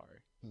topic. I'm sorry.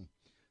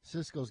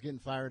 Cisco's getting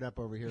fired up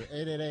over here.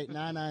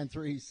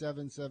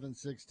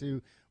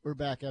 888-993-7762. We're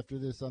back after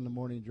this on the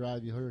Morning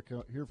Drive. You'll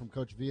hear from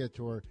Coach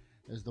Viator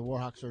as the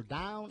Warhawks are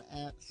down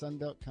at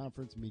Sunbelt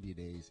Conference Media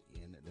Days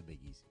in the Big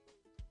Easy.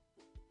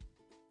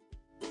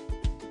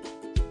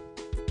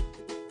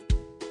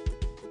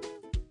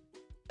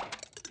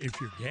 If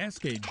your gas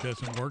gauge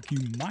doesn't work, you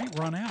might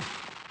run out.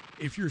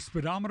 If your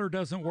speedometer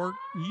doesn't work,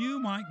 you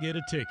might get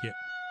a ticket.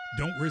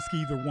 Don't risk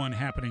either one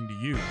happening to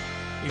you.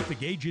 If the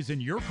gauges in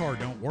your car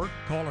don't work,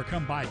 call or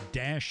come by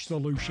Dash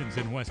Solutions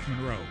in West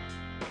Monroe.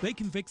 They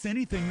can fix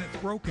anything that's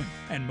broken,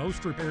 and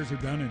most repairs are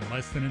done in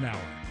less than an hour.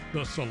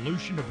 The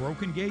solution to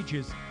broken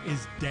gauges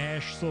is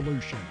Dash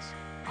Solutions.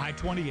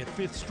 I-20 at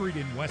 5th Street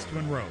in West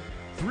Monroe.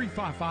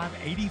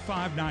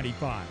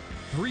 355-8595.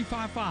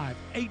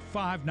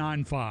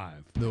 355-8595.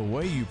 The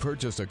way you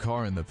purchased a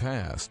car in the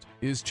past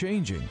is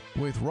changing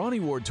with Ronnie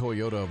Ward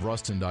Toyota of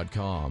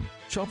Ruston.com.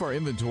 Shop our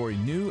inventory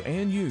new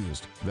and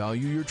used,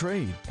 value your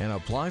trade, and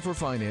apply for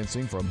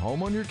financing from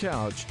home on your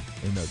couch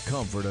in the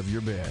comfort of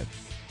your bed.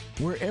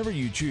 Wherever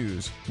you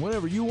choose,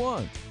 whenever you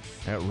want.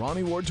 At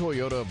Ronnie Ward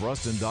Toyota of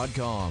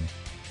Ruston.com,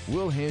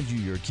 we'll hand you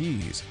your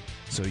keys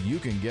so you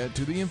can get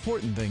to the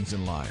important things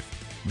in life.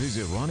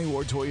 Visit Ronnie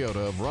Ward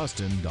Toyota of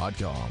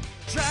Ruston.com.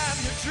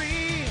 Drive your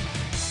dream,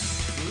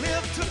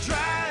 live to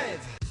drive.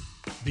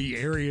 The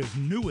area's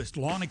newest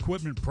lawn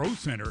equipment pro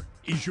center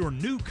is your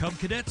new Cub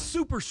Cadet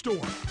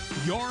Superstore,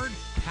 Yard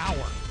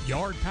Power.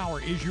 Yard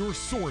Power is your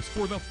source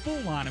for the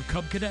full line of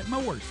Cub Cadet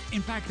mowers.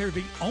 In fact, they're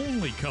the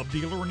only Cub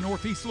dealer in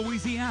Northeast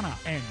Louisiana.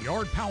 And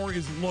Yard Power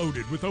is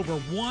loaded with over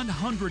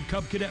 100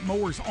 Cub Cadet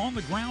mowers on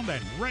the ground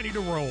and ready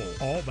to roll.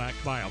 All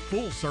backed by a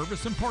full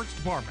service and parts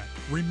department.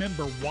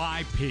 Remember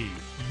YP,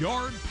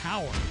 Yard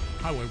Power.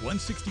 Highway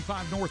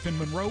 165 North in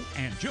Monroe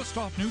and just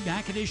off New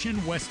Natchitoches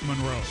in West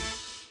Monroe.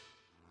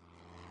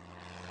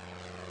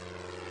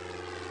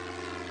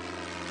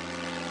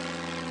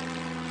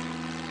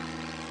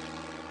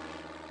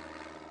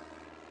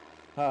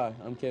 Hi,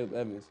 I'm Caleb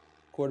Evans,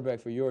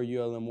 quarterback for your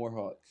ULM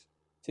Warhawks.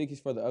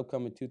 Tickets for the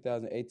upcoming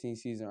 2018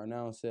 season are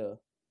now on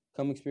sale.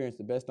 Come experience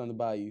the best on the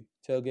Bayou,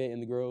 tailgate in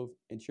the Grove,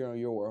 and cheer on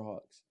your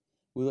Warhawks.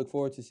 We look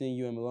forward to seeing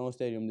you in Malone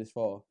Stadium this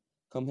fall.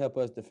 Come help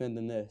us defend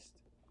the nest.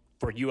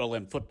 For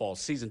ULM football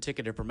season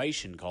ticket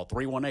information, call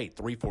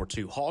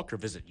 318-342-HAWK or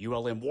visit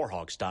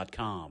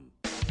ulmwarhawks.com.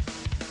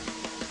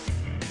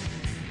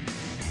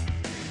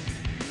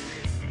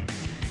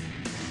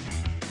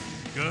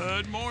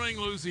 Good morning,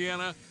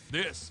 Louisiana.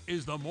 This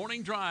is the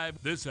Morning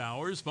Drive. This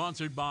hour is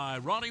sponsored by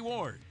Ronnie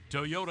Ward,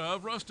 Toyota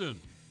of Ruston.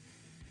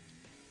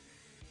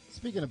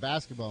 Speaking of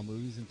basketball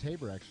movies, and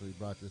Tabor actually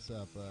brought this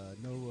up,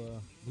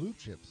 no blue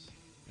chips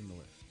in the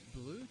list.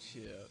 Blue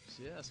chips,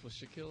 yes, with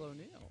Shaquille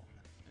O'Neal.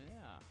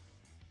 Yeah.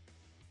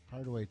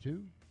 Hardaway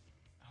 2?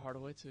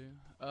 Hardaway 2.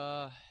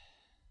 I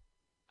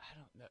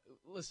don't know.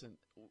 Listen,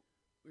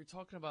 we're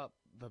talking about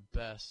the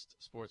best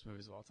sports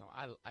movies of all time.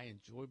 I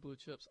enjoy blue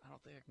chips. I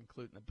don't think I can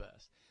include in the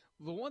best.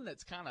 The one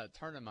that's kind of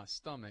turning my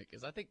stomach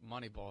is I think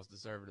Moneyball's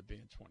deserved to be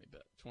in 20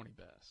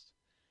 best.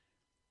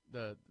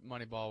 The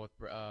Moneyball with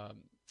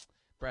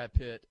Brad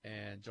Pitt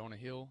and Jonah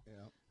Hill,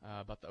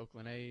 about the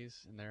Oakland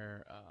A's, and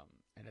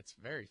and it's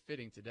very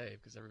fitting today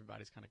because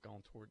everybody's kind of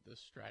gone toward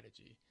this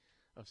strategy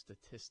of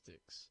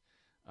statistics,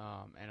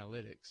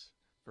 analytics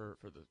for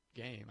the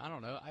game. I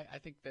don't know. I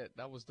think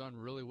that was done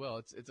really well.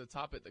 It's a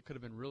topic that could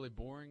have been really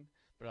boring,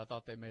 but I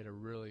thought they made a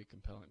really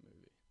compelling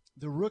movie.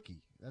 The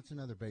Rookie. That's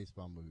another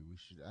baseball movie.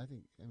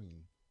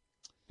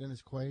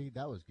 Dennis Quaid,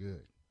 that was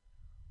good.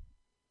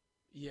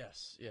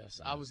 Yes.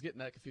 I was getting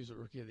that confused with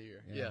Rookie of the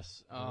Year. Yeah,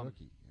 Yes. The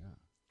Rookie, yeah.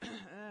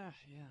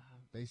 Yeah.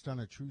 Based on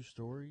a true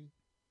story?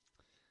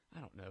 I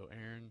don't know,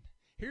 Aaron.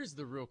 Here's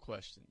the real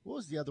question. What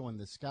was the other one?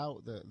 The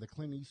Scout, the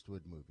Clint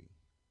Eastwood movie.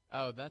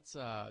 Oh, that's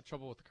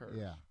Trouble with the Curve.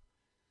 Yeah.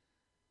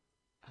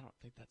 I don't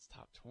think that's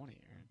top 20,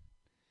 Aaron.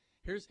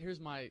 Here's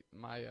my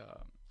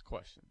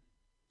question.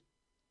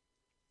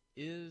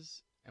 And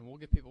we'll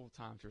give people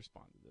time to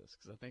respond to this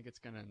because I think it's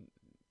going to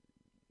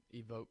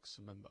evoke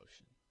some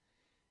emotion.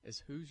 Is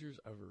Hoosiers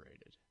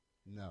overrated?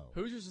 No.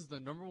 Hoosiers is the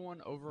number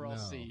one overall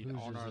seed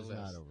Hoosiers on our is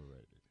list. Not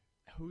overrated.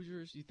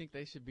 Hoosiers, you think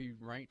they should be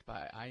ranked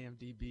by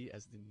IMDb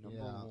as the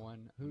number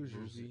one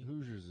movie?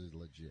 Hoosiers is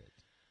legit.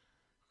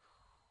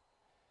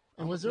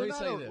 And was there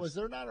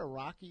not a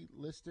Rocky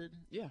listed?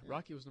 Yeah,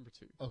 Rocky was number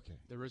 2. Okay.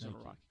 The original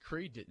Rocky.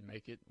 Creed didn't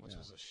make it, which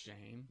was a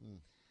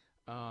shame.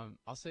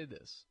 I'll say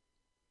this.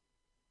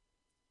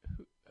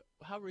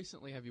 How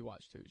recently have you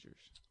watched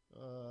Hoosiers?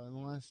 In the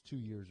last 2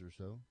 years or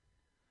so.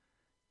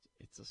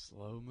 It's a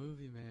slow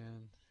movie,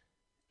 man.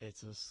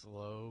 It's a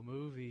slow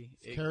movie.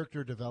 It's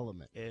character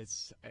development.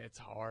 It's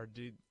hard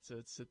to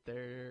sit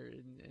there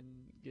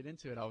and get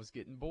into it. I was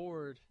getting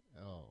bored.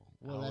 Oh,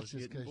 well, that's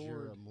just because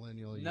you're a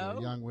millennial. You're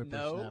a young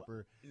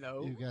whippersnapper.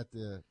 No. You got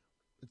the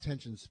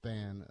attention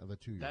span of a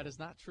 2-year-old. That is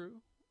not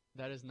true.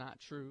 That is not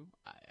true.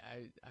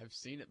 I've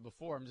seen it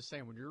before. I'm just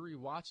saying, when you're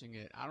rewatching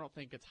it, I don't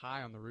think it's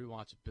high on the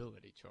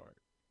rewatchability chart.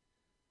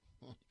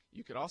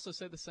 You could also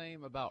say the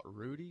same about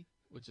Rudy,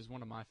 which is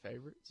one of my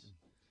favorites.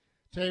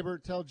 Tabor,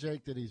 tell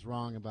Jake that he's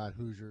wrong about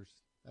Hoosiers.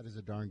 That is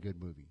a darn good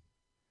movie,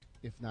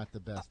 if not the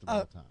best of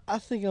all time. I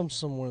think I'm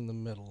somewhere in the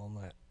middle on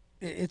that.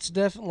 It's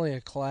definitely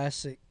a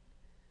classic,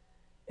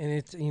 and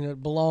it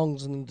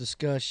belongs in the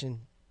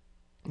discussion.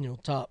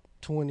 Top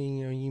 20.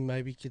 You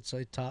maybe could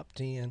say top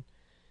 10.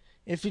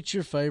 If it's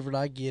your favorite,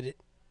 I get it,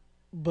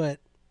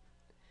 but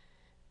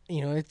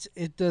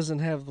it doesn't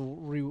have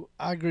the.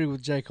 I agree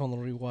with Jake on the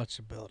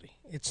rewatchability.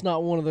 It's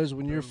not one of those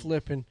when you're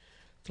flipping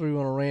through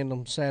on a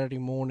random Saturday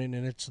morning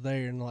and it's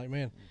there and like,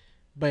 man,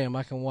 bam,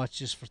 I can watch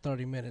this for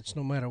 30 minutes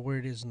no matter where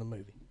it is in the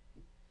movie.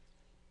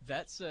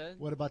 That said,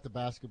 what about the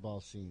basketball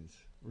scenes?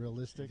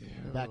 Realistic?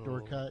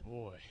 Backdoor cut?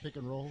 Boy. Pick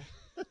and roll?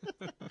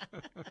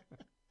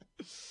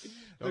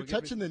 They're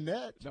touching the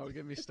net. Don't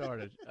get me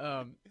started.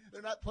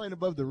 They're not playing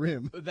above the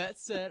rim. That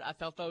said, I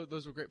thought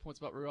those were great points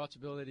about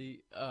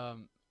rewatchability. I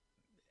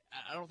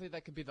don't think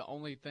that could be the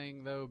only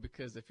thing, though,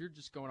 because if you're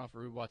just going off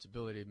of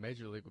rewatchability,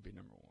 Major League would be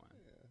number 1. Yeah.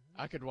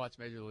 I could watch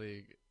Major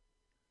League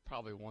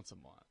probably once a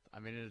month.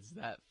 I mean, it is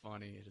that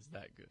funny. It is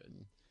that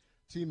good.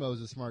 Timo's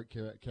a smart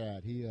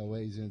cat. He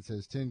weighs in and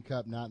says, Tin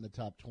Cup not in the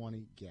top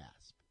 20.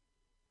 Gasp.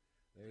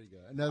 There you go.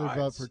 Another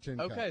vote for Tin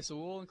Cup. Okay, so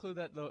we'll include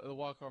that the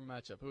wild-card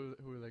matchup. Who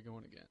are they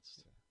going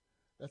against?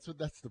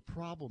 That's the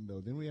problem, though.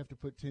 Then we have to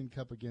put Tin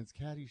Cup against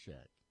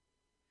Caddyshack.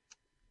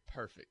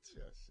 Perfect.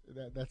 Yes,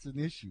 that's an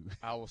issue.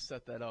 I will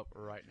set that up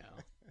right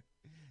now.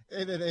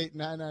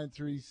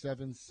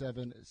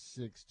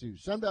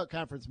 888-993-7762. Sunbelt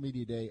Conference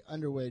Media Day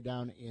underway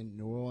down in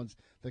New Orleans.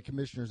 The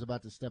commissioner's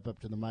about to step up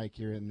to the mic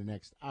here in the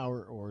next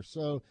hour or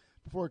so.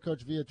 Before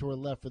Coach Viator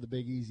left for the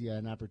Big Easy, I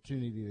had an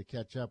opportunity to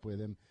catch up with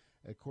him.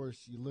 Of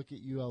course, you look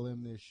at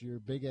ULM this year,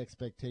 big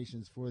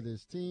expectations for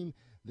this team.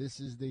 This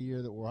is the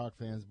year that Warhawk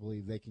fans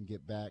believe they can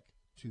get back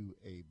to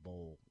a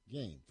bowl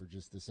game for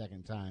just the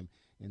second time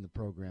in the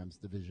program's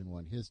Division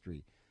I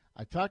history.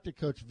 I talked to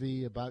Coach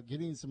V about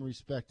getting some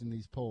respect in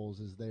these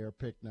polls as they are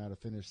picked now to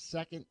finish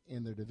second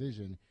in their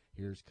division.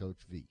 Here's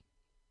Coach V.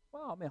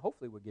 Well, I mean,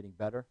 hopefully we're getting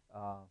better.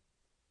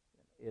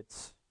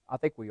 I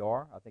think we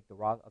are. I think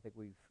I think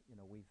we've,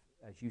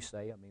 as you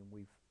say, I mean,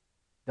 we've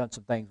done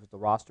some things with the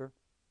roster.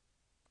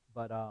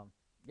 But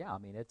yeah, I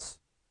mean, it's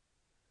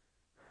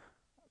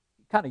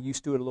kind of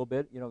used to it a little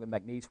bit. In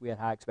McNeese, we had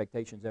high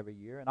expectations every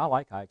year, and I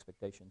like high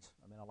expectations.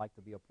 I mean, I like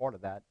to be a part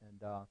of that,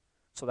 and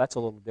so that's a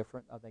little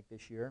different, I think,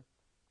 this year.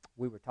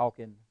 We were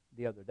talking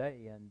the other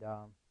day, and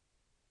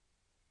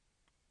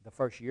the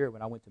first year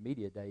when I went to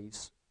media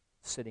days,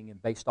 sitting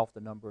and based off the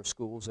number of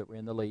schools that were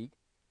in the league,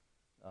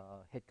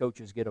 head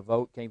coaches get a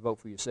vote, can't vote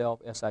for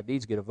yourself.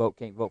 SIDs get a vote,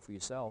 can't vote for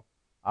yourself.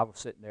 I was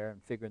sitting there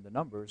and figuring the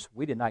numbers.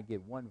 We did not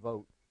get one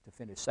vote to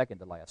finish second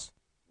to last.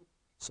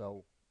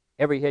 So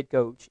every head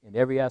coach and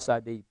every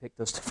SID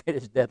picked us to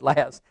finish dead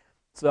last.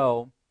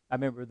 So I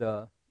remember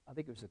I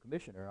think it was the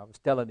commissioner. I was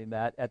telling him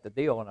that at the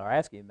deal, and I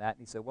asking him that, and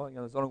he said, well,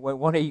 there's only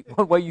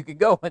one way you can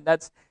go, and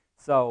that's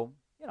so.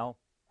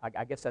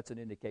 I guess that's an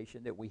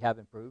indication that we have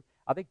improved.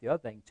 I think the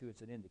other thing too,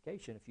 it's an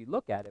indication. If you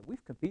look at it,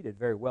 we've competed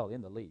very well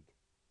in the league.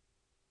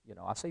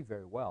 I say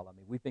very well. I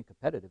mean, we've been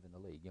competitive in the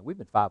league. We've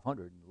been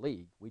 500 in the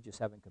league. We just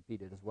haven't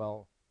competed as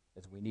well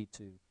as we need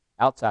to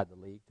outside the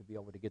league to be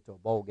able to get to a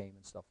bowl game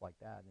and stuff like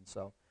that. And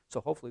so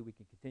hopefully we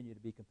can continue to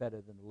be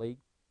competitive in the league.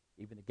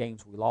 Even the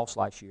games we lost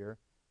last year,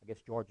 I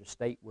guess Georgia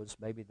State was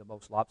maybe the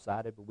most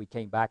lopsided, but we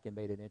came back and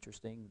made it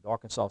interesting. The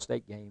Arkansas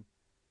State game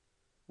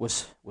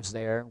was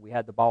there. We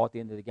had the ball at the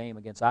end of the game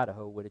against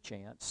Idaho with a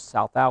chance.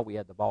 South Al, we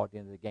had the ball at the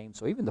end of the game.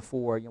 So even the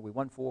four, we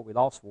won 4, we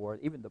lost 4.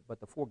 But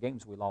the 4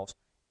 games we lost,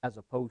 as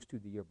opposed to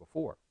the year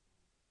before.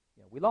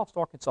 We lost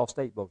Arkansas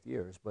State both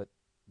years, but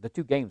the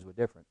 2 games were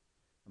different.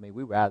 I mean,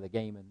 we were out of the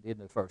game in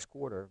the first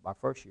quarter, my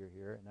first year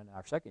here, and then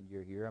our second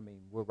year here. I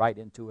mean, we're right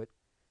into it.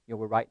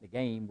 We're right in the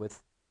game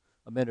with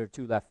a minute or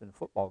 2 left in the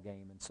football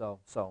game, and so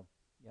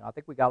I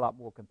think we got a lot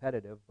more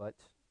competitive, but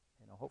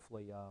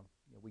hopefully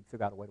we can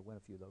figure out a way to win a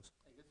few of those.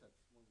 I guess that's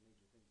one of the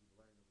major things you've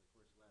learned over the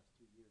course of the last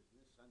 2 years. In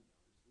this Sun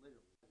Belt, it's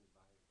literally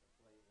by a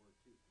play or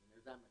 2. I mean,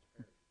 there's that much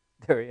parity.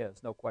 There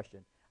is, no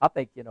question. I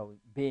think,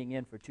 being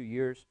in for 2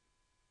 years,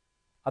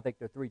 I think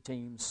there are 3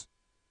 teams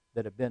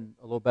that have been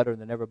a little better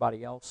than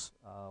everybody else.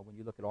 When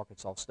you look at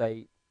Arkansas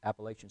State,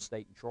 Appalachian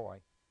State, and Troy,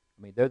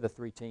 I mean, they're the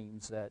 3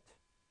 teams that,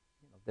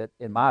 that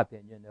in my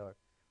opinion,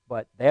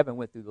 but they haven't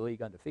went through the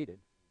league undefeated.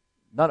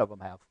 None of them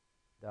have.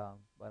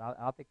 But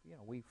I think,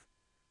 we've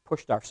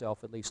pushed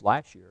ourselves at least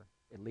last year,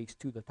 at least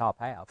to the top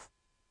half.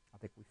 I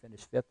think we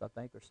finished 5th, I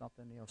think, or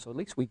something. So at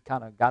least we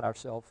kind of got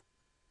ourselves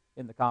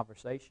in the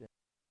conversation.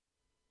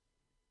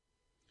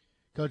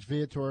 Coach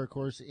Viator, of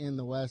course, in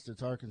the West,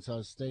 it's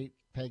Arkansas State,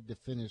 pegged to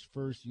finish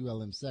first,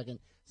 ULM second,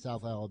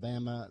 South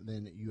Alabama,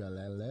 then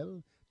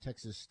ULL,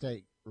 Texas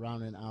State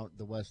rounding out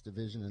the West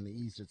Division. In the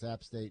East, it's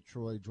App State,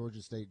 Troy,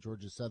 Georgia State,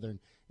 Georgia Southern,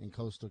 and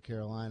Coastal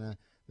Carolina.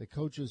 The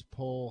coaches'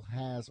 poll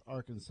has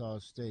Arkansas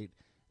State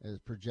as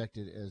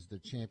projected as the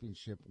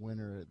championship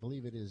winner. I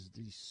believe it is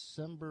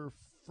December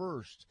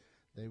 1st.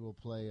 They will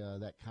play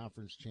that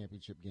conference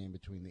championship game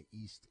between the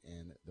East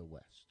and the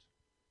West.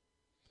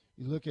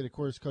 You look at, of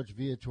course, Coach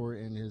Viator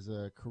in his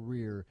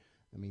career.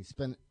 I mean, he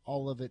spent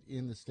all of it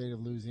in the state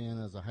of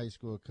Louisiana as a high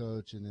school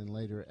coach and then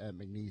later at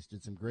McNeese.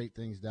 Did some great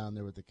things down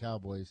there with the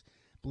Cowboys.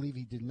 I believe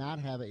he did not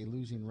have a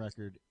losing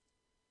record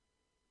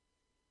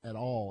at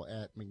all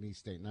at McNeese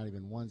State, not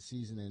even one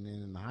season. And then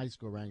in the high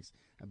school ranks,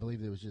 I believe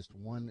there was just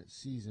one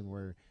season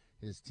where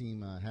his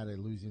team had a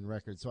losing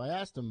record. So I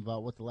asked him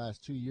about what the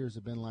last 2 years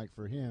have been like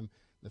for him,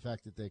 the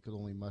fact that they could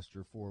only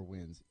muster 4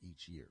 wins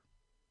each year.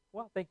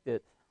 Well, I think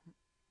that,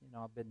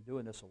 I've been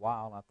doing this a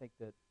while, and I think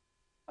that,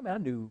 I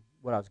knew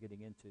what I was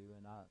getting into,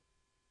 and I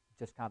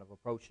just kind of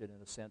approached it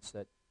in a sense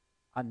that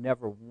I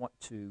never want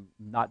to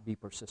not be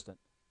persistent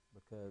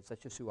because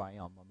that's just who I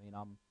am. I mean,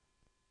 I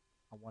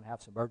want to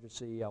have some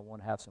urgency, I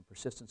want to have some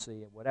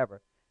persistency and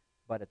whatever,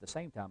 but at the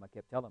same time, I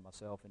kept telling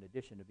myself, in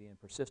addition to being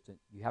persistent,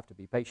 you have to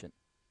be patient.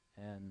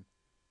 And,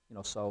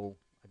 so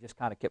I just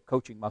kind of kept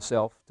coaching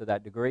myself to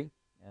that degree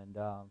and,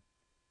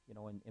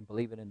 and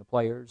believing in the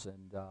players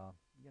and,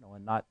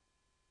 and not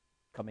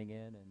coming in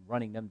and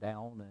running them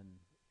down and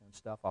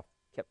stuff. I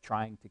kept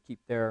trying to keep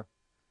their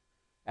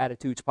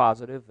attitudes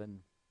positive and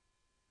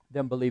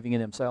them believing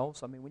in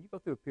themselves. I mean, when you go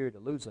through a period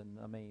of losing,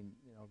 I mean,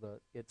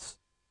 it's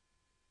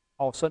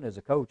all of a sudden as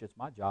a coach, it's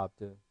my job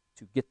to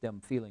get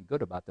them feeling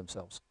good about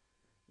themselves,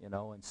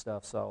 and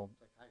stuff. So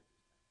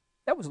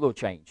that was a little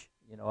change.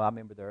 I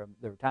remember there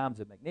were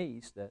times at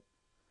McNeese that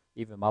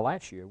even my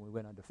last year when we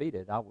went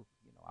undefeated, I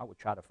would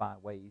try to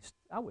find ways.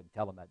 I wouldn't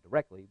tell them that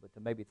directly, but to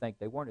maybe think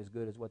they weren't as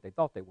good as what they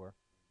thought they were,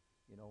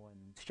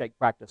 and shake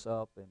practice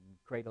up and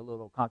create a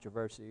little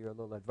controversy or a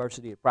little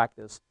adversity at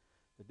practice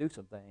to do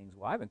some things.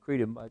 Well, I haven't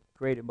created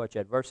much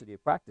adversity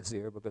at practice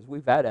here because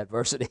we've had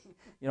adversity,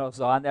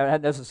 so I never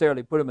had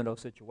necessarily put them in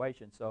those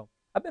situations. So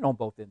I've been on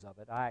both ends of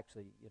it. I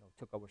actually,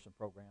 took over some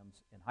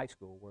programs in high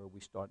school where we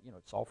started,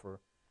 at Sulphur,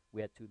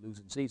 we had 2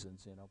 losing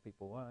seasons.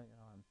 People, well,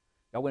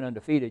 y'all went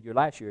undefeated your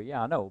last year.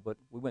 Yeah, I know, but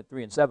we went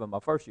 3-7 my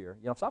first year.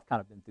 So I've kind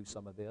of been through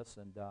some of this,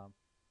 and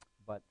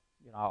but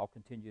I'll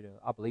continue to.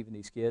 I believe in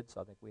these kids.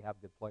 I think we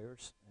have good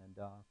players,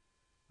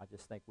 and I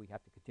just think we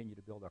have to continue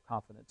to build our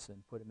confidence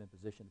and put him in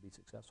position to be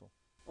successful.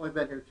 Only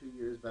been here 2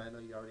 years, but I know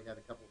you already had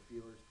a couple of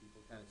feelers,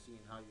 people kind of seeing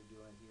how you're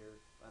doing here,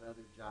 about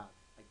other jobs.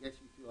 I guess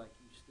you feel like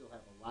you still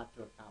have a lot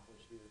to accomplish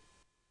here.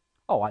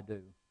 Oh, I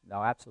do.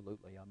 No,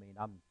 absolutely. I mean,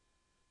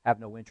 have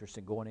no interest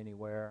in going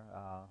anywhere.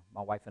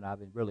 My wife and I have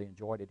really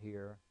enjoyed it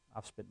here.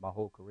 I've spent my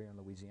whole career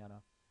in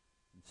Louisiana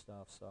and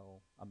stuff.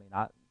 So, I mean,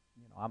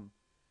 I'm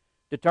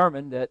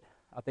determined that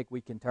I think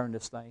we can turn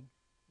this thing.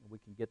 We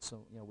can get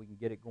we can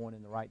get it going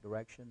in the right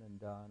direction,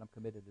 and I'm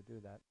committed to do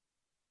that.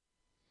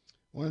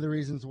 One of the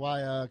reasons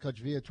why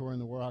Coach Viator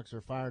and the Warhawks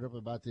are fired up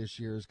about this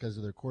year is because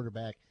of their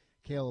quarterback,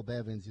 Caleb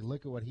Evans. You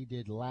look at what he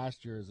did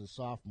last year as a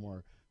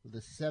sophomore with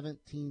the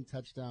 17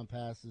 touchdown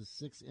passes,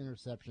 6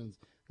 interceptions,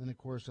 and, of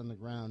course, on the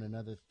ground,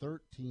 another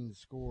 13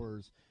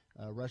 scores,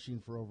 rushing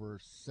for over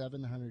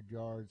 700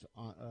 yards,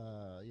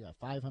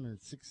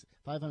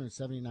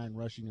 579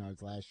 rushing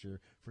yards last year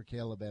for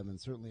Caleb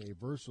Evans. Certainly a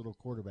versatile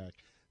quarterback.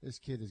 This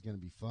kid is going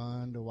to be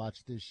fun to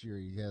watch this year.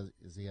 He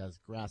has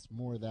grasped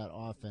more of that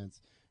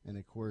offense, and,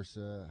 of course,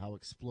 how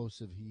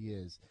explosive he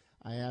is.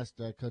 I asked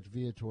Coach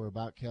Viator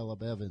about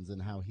Caleb Evans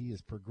and how he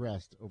has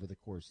progressed over the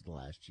course of the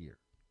last year.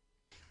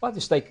 Well, I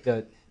just think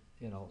that,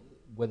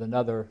 with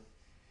another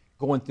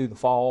going through the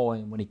fall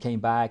and when he came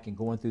back and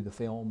going through the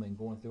film and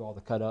going through all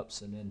the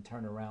cut-ups and then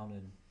turning around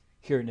and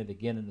hearing it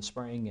again in the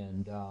spring,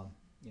 and,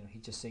 he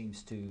just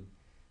seems to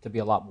be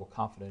a lot more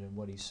confident in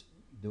what he's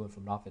doing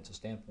from an offensive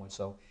standpoint.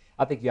 So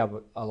I think you have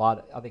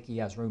I think he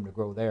has room to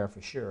grow there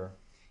for sure.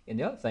 And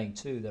the other thing,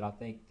 too, that I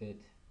think that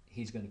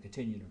he's going to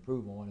continue to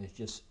improve on is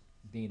just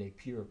being a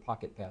pure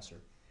pocket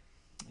passer.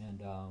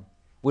 And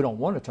we don't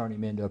want to turn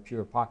him into a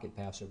pure pocket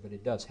passer, but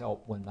it does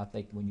help when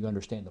you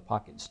understand the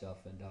pocket and stuff.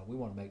 And we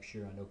want to make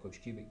sure, I know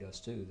Coach Kubik does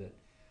too, that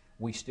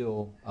we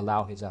still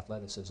allow his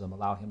athleticism,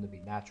 allow him to be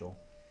natural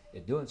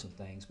at doing some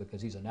things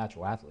because he's a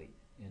natural athlete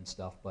and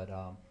stuff. But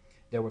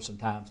there were some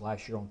times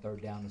last year on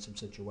third down in some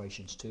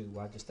situations too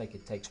where I just think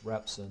it takes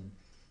reps and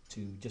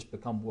to just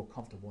become more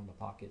comfortable in the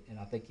pocket. And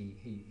I think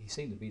he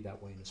seemed to be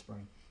that way in the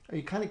spring. Are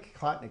you kind of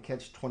caught in a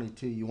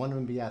catch-22? You want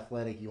him to be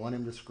athletic. You want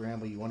him to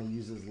scramble. You want to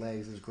use his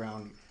legs, his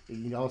ground.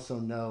 You also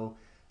know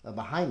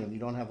behind him you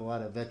don't have a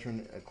lot of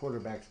veteran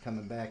quarterbacks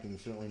coming back, and you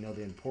certainly know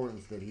the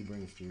importance that he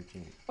brings to your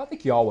team. I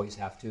think you always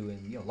have to.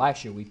 And,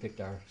 last year we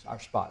picked our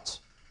spots.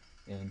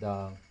 And,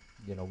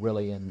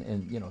 really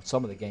in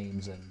some of the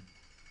games and,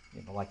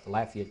 like the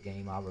Lafayette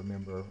game, I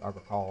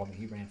recall,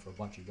 he ran for a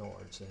bunch of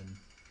yards.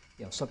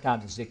 And,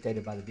 sometimes it's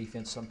dictated by the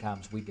defense.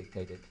 Sometimes we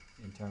dictate it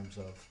in terms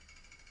of,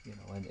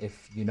 and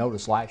if you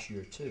notice last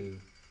year too,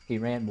 he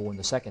ran more in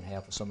the second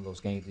half of some of those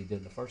games than he did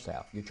in the first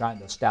half. You're trying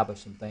to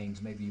establish some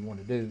things maybe you want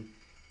to do,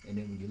 and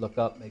then when you look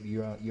up, maybe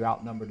you're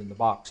outnumbered in the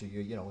box, or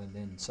and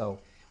then so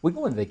we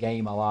go into the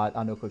game a lot.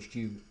 I know Coach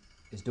Q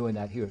is doing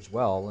that here as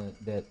well. And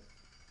that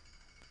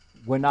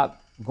we're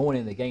not going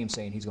into the game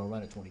saying he's going to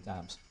run it 20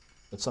 times,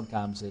 but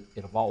sometimes it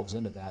evolves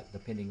into that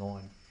depending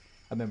on.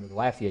 I remember the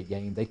Lafayette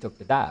game; they took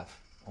the dive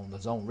on the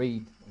zone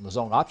read, on the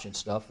zone option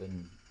stuff,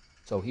 and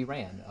so he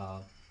ran.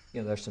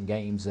 There's some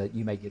games that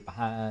you may get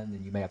behind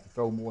and you may have to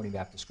throw more and you may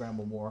have to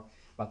scramble more.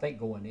 But I think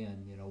going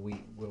in,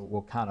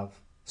 we'll kind of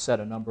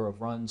set a number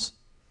of runs,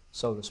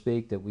 so to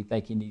speak, that we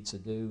think he needs to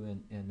do,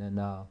 and then,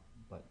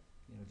 but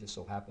just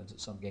so happens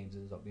that some games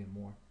ends up being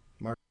more.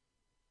 Mark,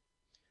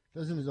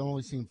 doesn't it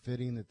always seem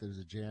fitting that there's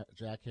a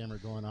jackhammer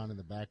going on in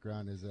the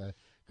background as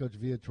Coach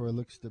Viator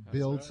looks to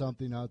build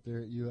something out there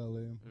at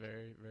ULM?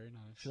 Very, very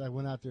nice. Should I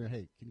went out there and,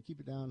 hey, can you keep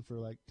it down for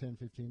like 10,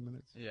 15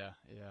 minutes? Yeah.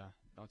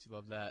 Don't you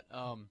love that?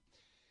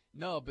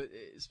 No, but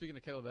speaking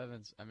of Caleb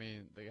Evans,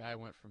 the guy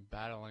went from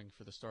battling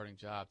for the starting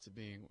job to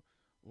being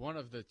one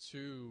of the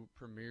 2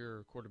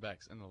 premier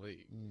quarterbacks in the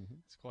league. Mm-hmm.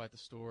 It's quite the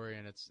story,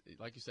 and it's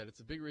like you said, it's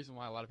a big reason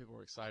why a lot of people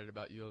were excited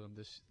about ULM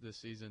this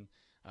season.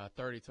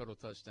 30 total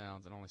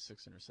touchdowns and only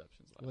 6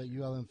 interceptions last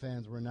year. What ULM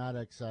fans were not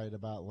excited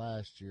about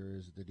last year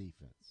is the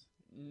defense.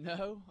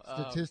 No.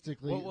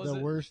 Statistically,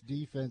 the worst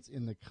defense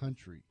in the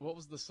country. What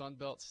was the Sun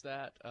Belt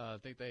stat? I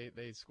think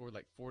they scored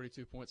like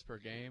 42 points per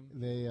game.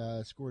 They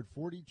scored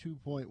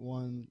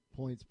 42.1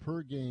 points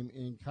per game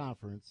in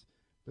conference,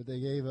 but they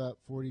gave up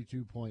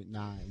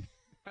 42.9.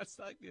 That's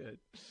not good.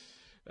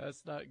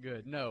 That's not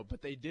good. No,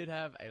 but they did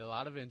have a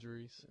lot of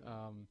injuries.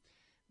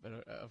 But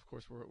of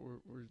course,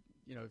 we're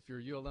if you're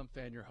a ULM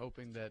fan, you're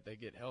hoping that they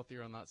get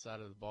healthier on that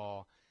side of the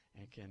ball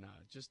and can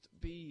just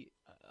be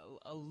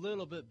a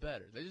little bit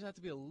better. They just have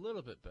to be a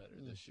little bit better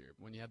this year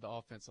when you have the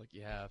offense like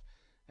you have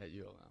at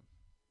ULM.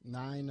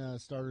 9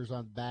 starters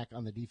back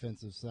on the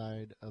defensive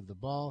side of the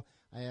ball.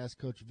 I asked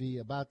Coach V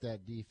about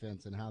that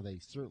defense and how they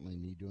certainly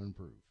need to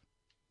improve.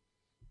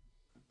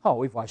 Oh,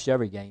 we've watched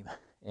every game,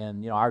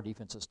 and our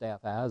defensive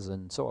staff has,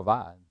 and so have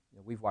I.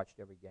 We've watched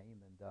every game,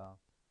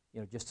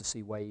 and just to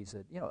see ways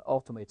that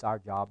ultimately it's our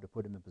job to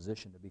put them in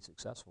position to be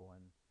successful.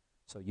 And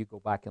so you go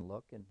back and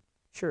look, and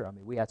sure,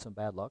 we had some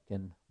bad luck,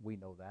 and we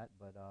know that,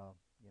 but,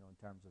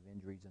 in terms of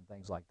injuries and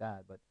things like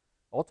that. But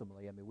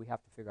ultimately, we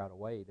have to figure out a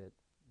way that,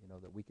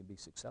 that we can be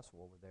successful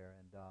over there.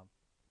 And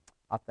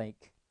I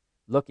think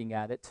looking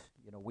at it,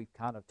 we've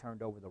kind of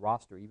turned over the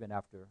roster even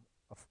after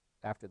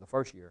the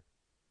first year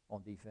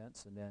on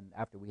defense, and then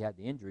after we had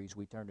the injuries,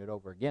 we turned it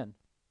over again,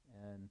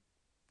 and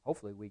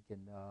hopefully we can,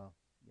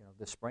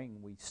 this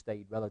spring we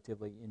stayed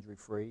relatively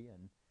injury-free,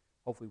 and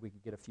hopefully we can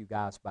get a few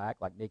guys back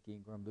like Nick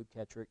Ingram, Luke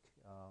Kettrick,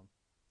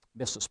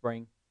 missed the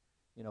spring,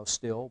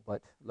 still,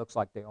 but looks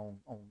like they're on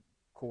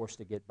course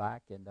to get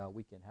back, and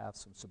we can have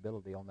some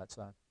stability on that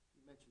side.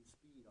 You mentioned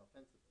speed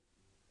offensively.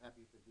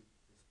 Happy with the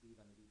speed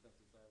on the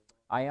defensive side of the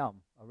ball? I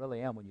am. I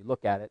really am when you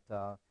look at it.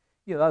 The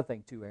other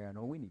thing, too,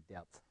 Aaron, we need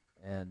depth,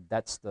 and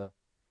that's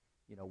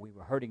we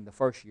were hurting the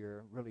first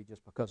year really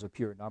just because of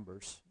pure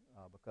numbers,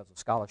 because of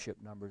scholarship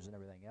numbers and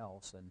everything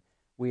else, and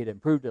we had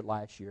improved it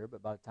last year,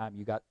 but by the time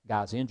you got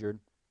guys injured,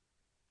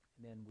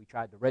 and then we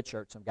tried to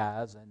redshirt some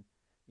guys, and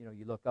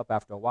you look up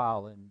after a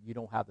while and you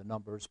don't have the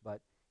numbers,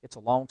 but it's a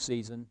long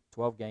season,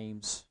 12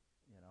 games,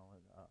 and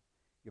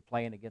you're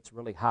playing against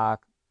really high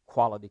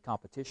quality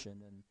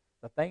competition, and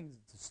the thing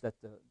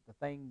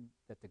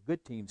that the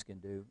good teams can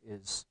do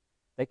is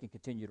they can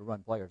continue to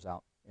run players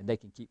out, and they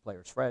can keep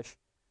players fresh,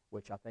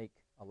 which I think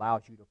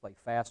allows you to play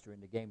faster in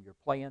the game you're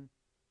playing,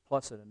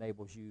 plus it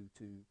enables you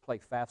to play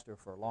faster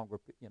for longer,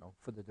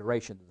 for the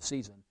duration of the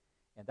season,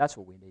 and that's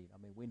what we need. I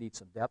mean, we need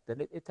some depth,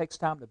 and it takes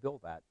time to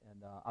build that,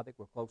 and I think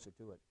we're closer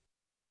to it.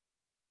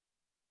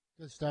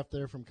 Good stuff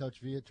there from Coach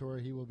Viator.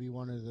 He will be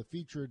one of the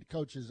featured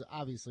coaches,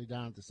 obviously,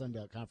 down at the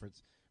Sunbelt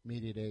Conference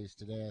Media Days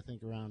today. I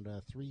think around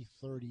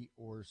 3:30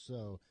 or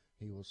so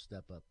he will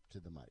step up to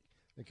the mic.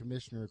 The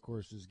commissioner, of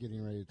course, is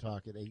getting ready to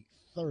talk at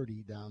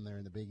 8:30 down there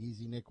in the Big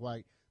Easy. Nick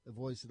White, the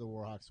voice of the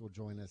Warhawks, will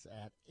join us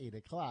at 8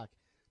 o'clock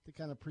to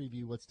kind of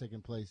preview what's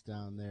taking place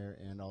down there,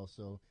 and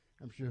also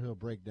I'm sure he'll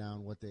break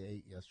down what they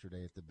ate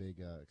yesterday at the big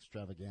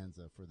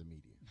extravaganza for the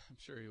media. I'm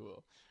sure he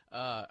will.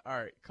 All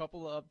right,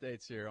 couple of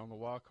updates here on the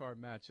wild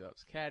card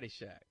matchups.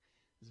 Caddyshack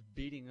is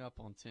beating up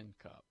on Tin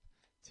Cup.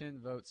 10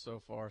 votes so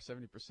far,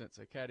 70%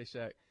 say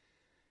Caddyshack.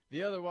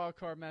 The other wild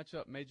card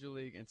matchup, Major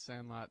League and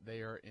Sandlot,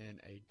 they are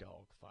in a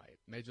dogfight.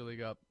 Major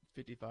League up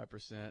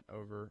 55%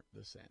 over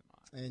the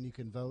Sandlot. And you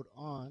can vote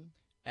on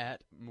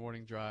at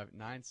Morning Drive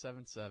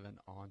 977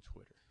 on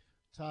Twitter.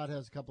 Todd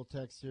has a couple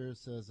texts here. It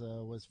says,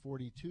 was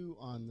 42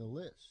 on the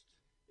list?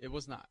 It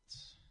was not.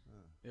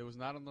 It was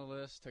not on the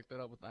list. Take that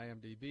up with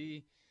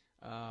IMDb.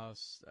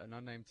 An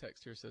unnamed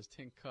text here says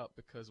Tin Cup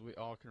because we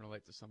all can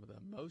relate to some of the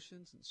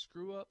emotions and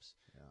screw-ups.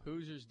 Yeah.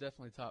 Hoosiers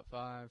definitely top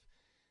 5.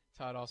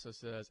 Todd also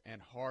says, and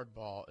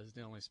Hardball is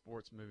the only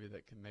sports movie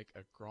that can make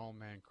a grown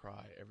man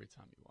cry every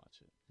time you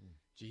watch it.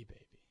 Gee,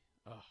 baby.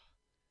 Ugh.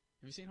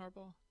 Have you seen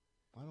Hardball?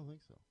 I don't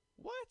think so.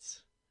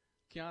 What?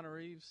 Keanu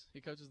Reeves, he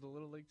coaches the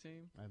Little League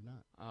team? I have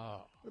not.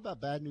 Oh. What about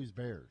Bad News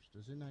Bears?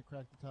 Does it not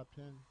crack the top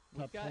 10,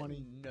 top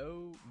 20?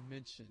 No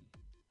mention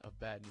of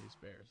Bad News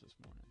Bears this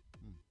morning.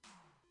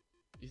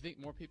 You think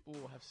more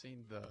people have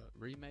seen the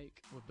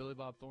remake with Billy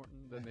Bob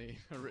Thornton than the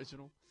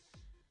original?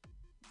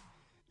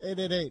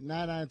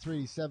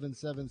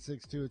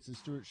 888-993-7762. It's the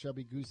Stuart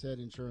Shelby Goosehead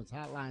Insurance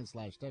Hotline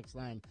 / text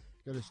line.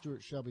 Go to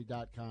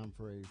stuartshelby.com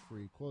for a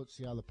free quote.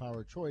 See how the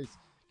power of choice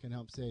can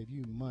help save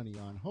you money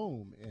on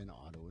home and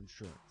auto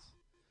insurance.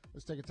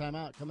 Let's take a time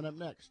out. Coming up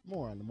next,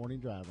 more on the Morning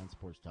Drive on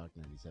Sports Talk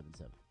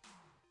 97.7.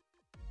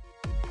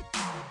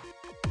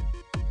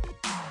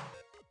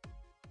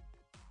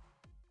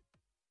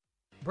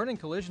 Brennan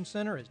Collision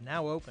Center is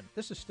now open.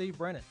 This is Steve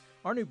Brennan.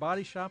 Our new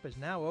body shop is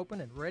now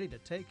open and ready to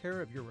take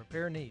care of your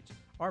repair needs.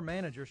 Our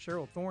manager,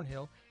 Cheryl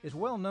Thornhill, is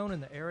well known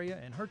in the area,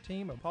 and her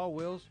team of Paul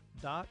Wills,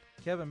 Doc,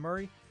 Kevin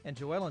Murray, and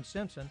Joellen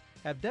Simpson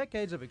have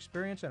decades of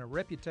experience and a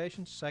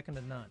reputation second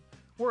to none.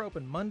 We're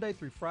open Monday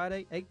through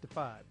Friday, 8 to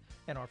 5,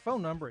 and our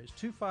phone number is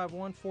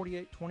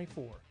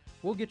 251-4824.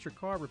 We'll get your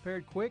car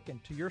repaired quick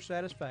and to your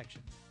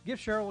satisfaction. Give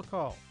Cheryl a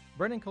call.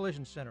 Brennan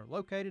Collision Center,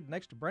 located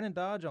next to Brennan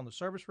Dodge on the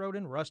Service Road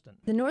in Ruston.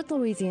 The North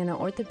Louisiana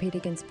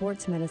Orthopedic and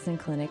Sports Medicine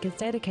Clinic is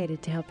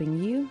dedicated to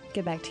helping you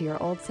get back to your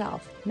old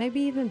self,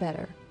 maybe even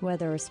better.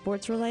 Whether a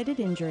sports-related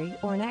injury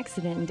or an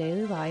accident in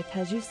daily life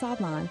has you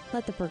sidelined,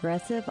 let the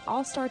progressive,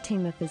 all-star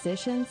team of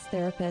physicians,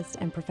 therapists,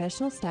 and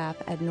professional staff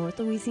at North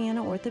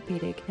Louisiana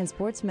Orthopedic and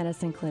Sports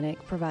Medicine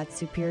Clinic provide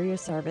superior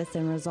service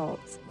and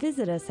results.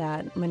 Visit us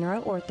at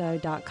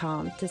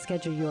monroeortho.com to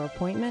schedule your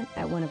appointment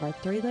at one of our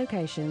 3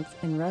 locations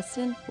in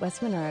Ruston,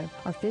 West Monroe,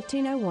 or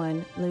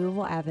 1501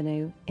 Louisville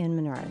Avenue in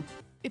Monroe.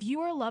 If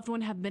you or a loved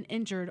one have been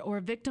injured or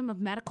a victim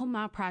of medical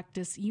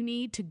malpractice, you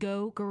need to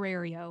go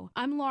Guerrero.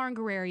 I'm Lauren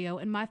Guerrero,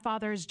 and my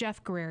father is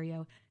Jeff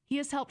Guerrero. He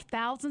has helped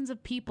thousands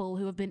of people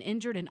who have been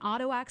injured in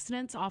auto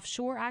accidents,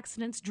 offshore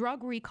accidents,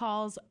 drug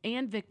recalls,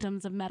 and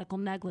victims of medical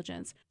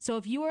negligence. So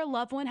if you or a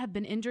loved one have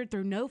been injured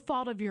through no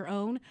fault of your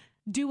own,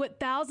 do what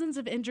thousands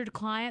of injured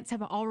clients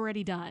have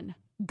already done.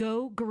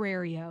 Go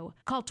Guerrero.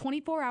 Call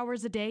 24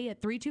 hours a day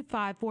at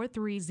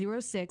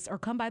 325-4306 or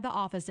come by the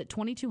office at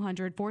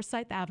 2200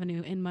 Forsyth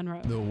Avenue in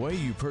Monroe. The way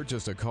you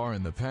purchased a car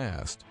in the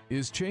past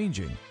is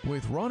changing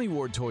with Ronnie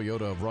Ward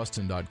Toyota of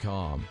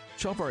Ruston.com.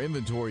 Shop our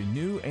inventory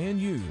new and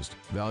used,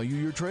 value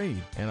your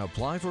trade, and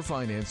apply for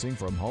financing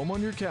from home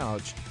on your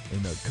couch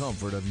in the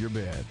comfort of your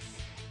bed.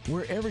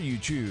 wherever you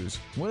choose,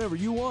 whenever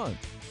you want.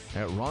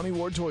 At Ronnie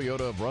Ward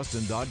Toyota of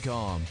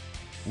Ruston.com.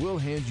 We'll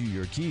hand you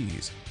your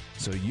keys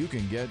so you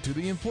can get to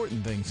the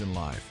important things in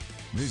life.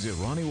 Visit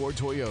Ronnie Ward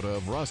Toyota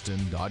of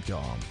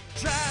Ruston.com.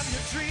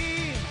 Drive your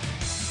dream,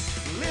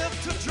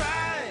 live to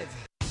drive.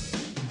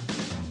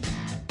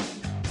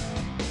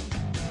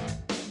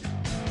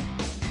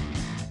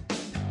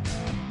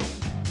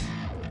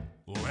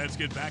 Let's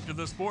get back to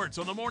the sports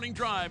on the Morning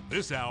Drive.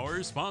 This hour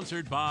is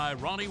sponsored by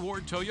Ronnie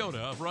Ward Toyota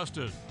of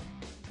Ruston.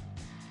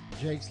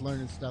 Jake's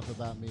learning stuff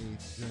about me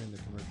during the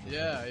commercial.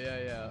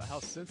 Yeah. How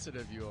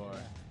sensitive you are.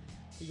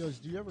 He goes,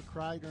 do you ever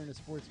cry during a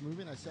sports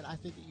movie? And I said, I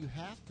think that you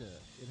have to.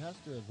 It has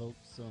to evoke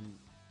some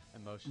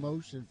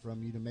emotion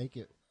from you to make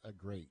it a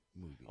great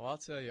movie. Well, I'll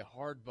tell you,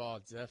 Hardball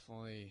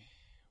definitely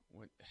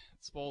went.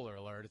 Spoiler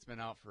alert, it's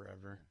been out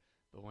forever.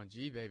 But when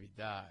G-Baby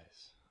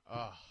dies,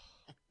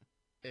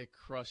 it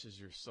crushes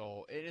your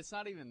soul. And it's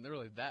not even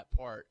really that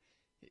part.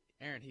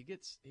 Aaron, he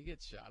gets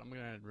shot. I'm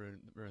going to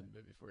ruin the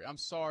movie for you. I'm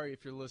sorry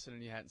if you're listening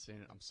and you hadn't seen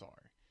it. I'm sorry.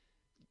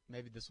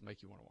 Maybe this will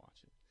make you want to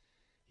watch it.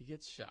 He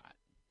gets shot.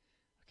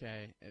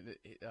 Okay.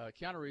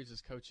 Keanu Reeves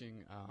is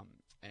coaching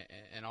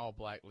an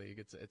all-black league.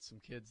 It's some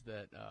kids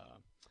that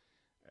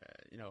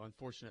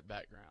unfortunate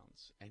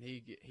backgrounds, and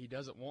he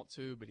doesn't want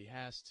to, but he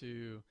has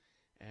to,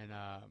 and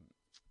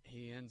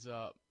he ends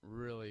up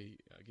really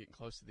getting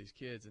close to these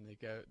kids, and they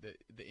go.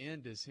 The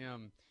end is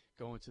him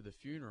going to the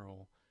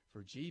funeral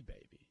for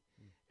G-Baby,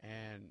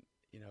 and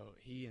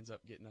he ends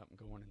up getting up and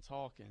going and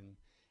talking,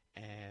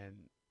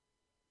 and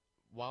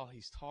while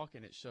he's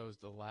talking, it shows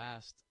the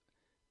last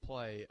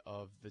play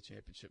of the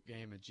championship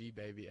game, and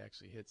G-Baby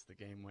actually hits the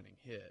game-winning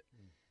hit.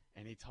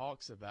 And he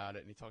talks about it,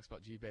 and he talks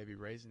about G-Baby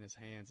raising his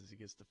hands as he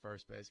gets to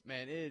first base.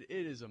 Man, it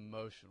is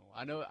emotional.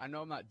 I know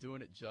I'm not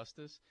doing it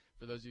justice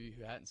for those of you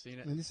who hadn't seen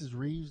it. And this is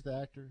Reeves, the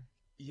actor?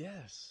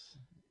 Yes.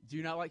 Do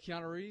you not like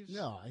Keanu Reeves?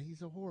 No,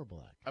 he's a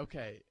horrible actor.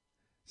 Okay.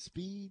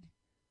 Speed?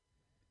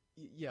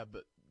 Yeah,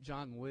 but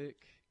John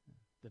Wick,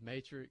 The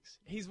Matrix.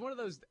 He's one of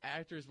those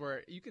actors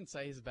where you can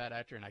say he's a bad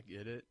actor, and I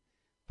get it.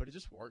 But it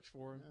just works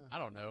for him. I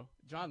don't know.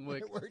 John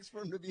Wick. It works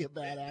for him to be a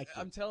bad actor.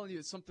 I'm telling you,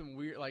 it's something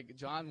weird. Like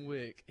John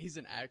Wick, he's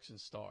an action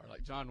star.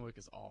 Like John Wick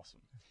is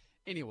awesome.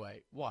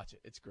 Anyway, watch it.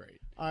 It's great.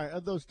 All right,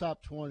 of those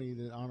top 20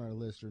 that on our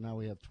list, or now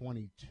we have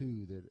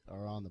 22 that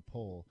are on the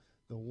poll,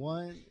 the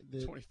one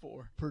that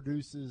 24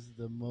 produces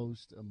the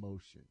most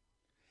emotion.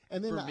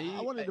 And then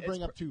I wanted to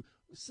bring up, too,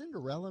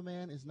 Cinderella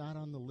Man is not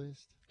on the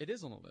list. It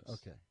is on the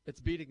list. Okay.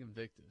 It's beating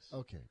Invictus.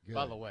 Okay, good.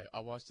 By the way,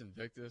 I watched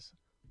Invictus.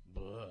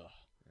 Blah.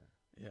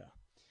 Yeah.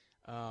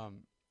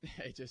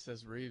 AJ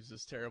says Reeves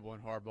is terrible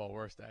and Hardball,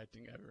 worst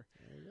acting ever.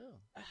 There you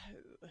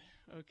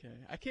go. Okay.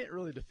 I can't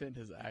really defend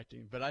his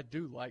acting, but I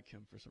do like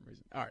him for some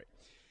reason. All right.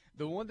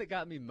 The one that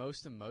got me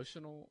most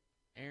emotional,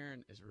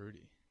 Aaron, is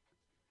Rudy.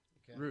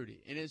 Okay.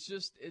 Rudy. And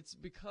it's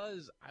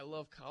because I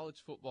love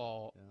college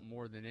football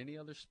more than any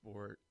other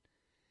sport,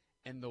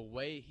 and the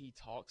way he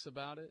talks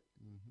about it,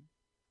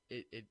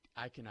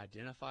 I can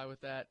identify with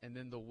that. And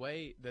then the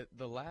way that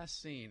the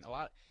last scene,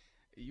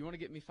 you want to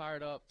get me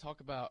fired up,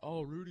 talk about,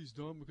 Rudy's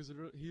dumb because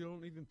he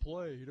don't even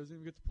play. He doesn't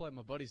even get to play.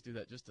 My buddies do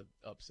that just to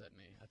upset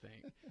me, I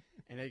think.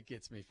 And it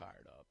gets me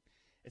fired up.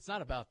 It's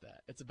not about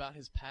that. It's about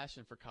his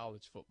passion for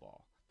college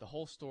football. The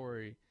whole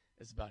story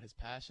is about his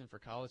passion for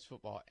college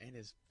football and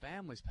his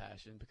family's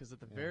passion, because at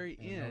the very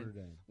end,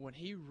 when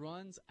he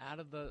runs out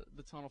of the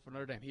tunnel for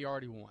Notre Dame, he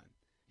already won.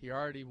 He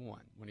already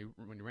won when he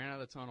ran out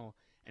of the tunnel,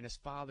 and his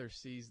father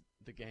sees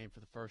the game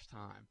for the first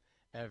time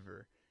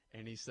ever.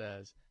 And he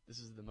says, this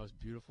is the most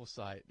beautiful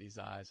sight these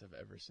eyes have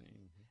ever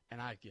seen.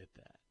 And I get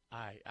that.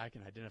 I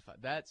can identify.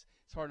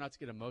 It's hard not to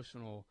get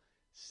emotional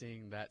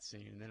seeing that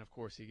scene. And then, of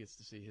course, he gets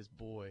to see his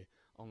boy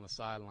on the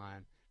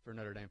sideline for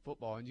Notre Dame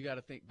football. And you got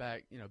to think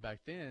back,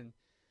 back then,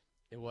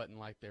 it wasn't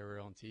like they were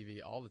on TV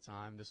all the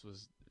time. This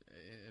was,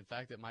 in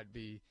fact, it might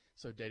be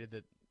so dated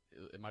that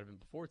it might have been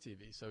before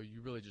TV. So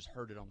you really just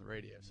heard it on the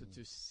radio. So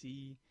to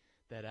see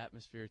that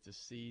atmosphere, to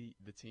see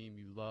the team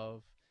you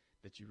love,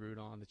 that you root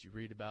on, that you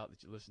read about,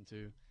 that you listen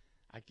to,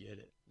 I get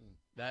it.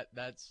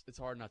 It's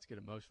hard not to get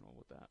emotional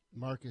with that.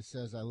 Marcus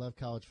says, I love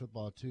college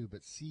football too,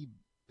 but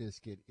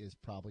Seabiscuit is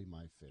probably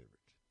my favorite.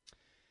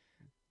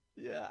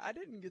 Yeah, I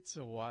didn't get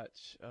to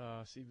watch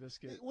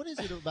Seabiscuit. What is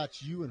it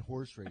about you and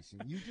horse racing?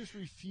 You just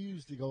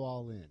refuse to go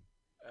all in,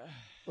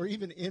 or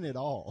even in at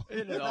all.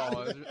 In at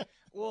all.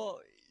 Well,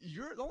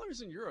 the only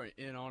reason you're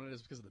in on it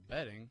is because of the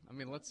betting. I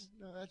mean, let's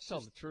tell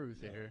the truth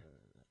here.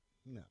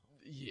 No.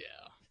 Yeah.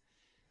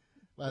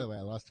 By the way,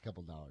 I lost a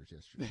couple dollars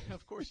yesterday.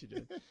 Of course you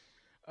did.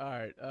 All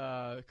right,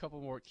 a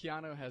couple more.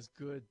 Keanu has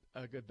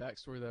a good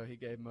backstory, though. He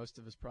gave most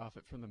of his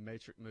profit from the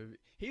Matrix movie.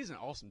 He's an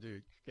awesome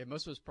dude. Gave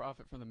most of his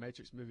profit from the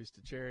Matrix movies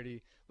to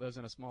charity, lives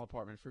in a small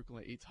apartment,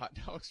 frequently eats hot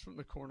dogs from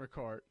the corner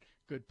cart.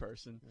 Good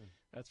person.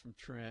 That's from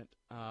Trent.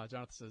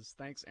 Jonathan says,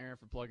 thanks, Aaron,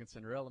 for plugging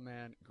Cinderella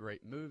Man.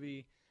 Great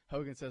movie.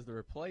 Hogan says The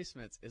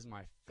Replacements is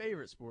my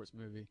favorite sports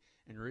movie,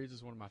 and Reeves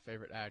is one of my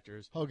favorite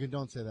actors. Hogan,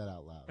 don't say that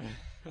out loud.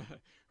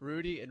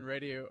 Rudy and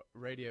Radio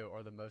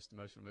are the most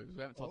emotional movies.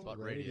 We haven't talked about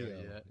Radio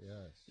yet.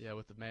 Yes. Yeah,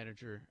 with the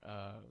manager.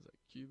 Was it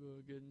Cuba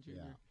Gooding Jr.?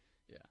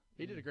 Yeah.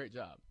 He did a great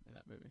job in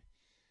that movie.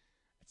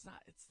 It's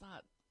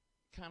not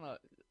kind of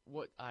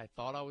what I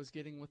thought I was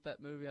getting with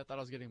that movie. I thought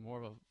I was getting more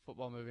of a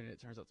football movie, and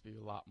it turns out to be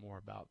a lot more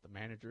about the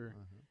manager.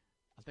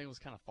 I think it was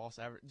kind of false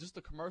advertising. Just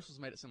the commercials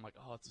made it seem like,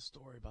 oh, it's a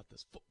story about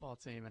this football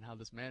team and how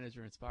this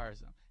manager inspires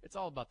them. It's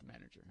all about the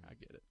manager. I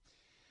get it.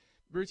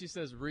 Brucey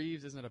says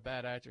Reeves isn't a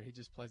bad actor. He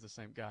just plays the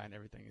same guy in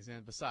everything he's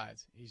in.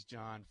 Besides, he's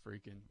John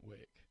freaking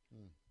Wick.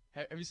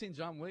 Have you seen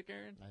John Wick,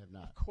 Aaron? I have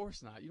not. Of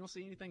course not. You don't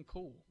see anything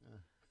cool.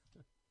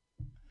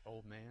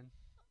 Old man.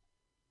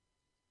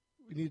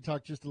 We need to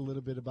talk just a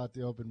little bit about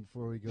the Open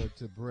before we go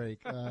to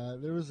break.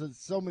 There was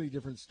so many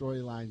different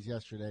storylines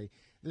yesterday.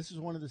 This is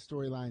one of the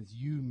storylines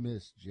you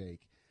missed,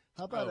 Jake.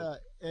 How about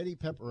Eddie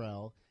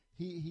Pepperell?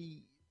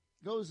 He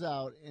goes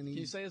out and he.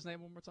 Can you say his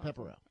name one more time?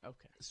 Pepperell.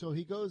 Okay. So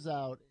he goes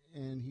out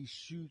and he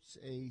shoots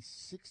a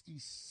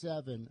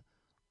 67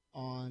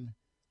 on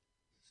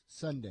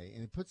Sunday,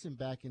 and it puts him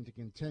back into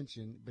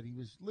contention, but he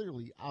was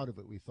literally out of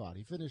it, we thought.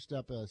 He finished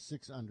up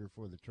 6 under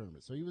for the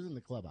tournament. So he was in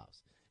the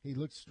clubhouse. He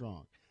looked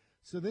strong.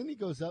 So then he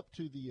goes up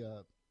to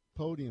the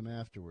podium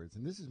afterwards,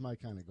 and this is my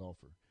kind of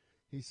golfer.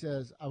 He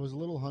says, I was a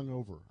little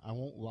hungover. I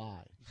won't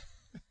lie.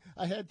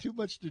 I had too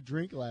much to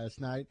drink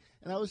last night,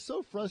 and I was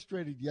so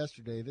frustrated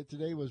yesterday that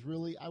today was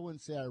really, I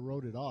wouldn't say I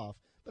wrote it off,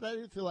 but I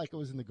didn't feel like I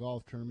was in the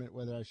golf tournament,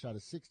 whether I shot a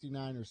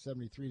 69 or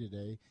 73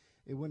 today.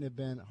 It wouldn't have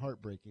been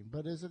heartbreaking.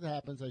 But as it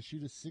happens, I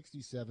shoot a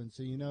 67,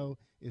 so you know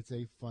it's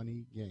a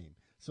funny game.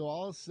 So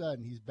all of a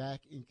sudden, he's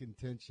back in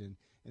contention,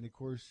 and, of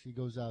course, he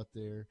goes out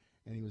there,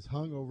 and he was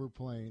hungover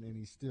playing, and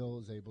he still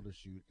is able to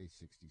shoot a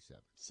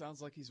 67.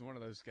 Sounds like he's one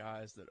of those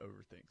guys that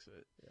overthinks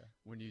it. Yeah.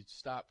 When you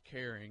stop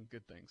caring,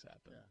 good things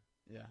happen.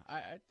 Yeah.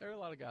 There are a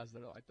lot of guys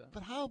that are like that.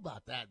 But how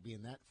about that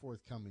being that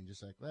forthcoming?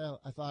 Just like,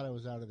 well, I thought I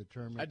was out of the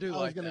tournament. I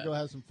was going to go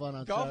have some fun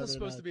on Golf Saturday is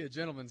supposed night. to be a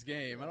gentleman's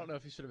game. I don't know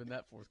if he should have been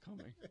that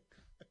forthcoming,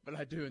 but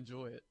I do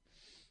enjoy it.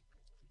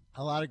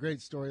 A lot of great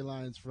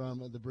storylines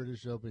from the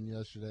British Open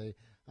yesterday.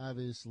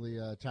 Obviously,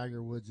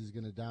 Tiger Woods is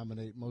going to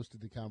dominate most of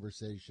the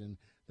conversation.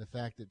 The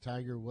fact that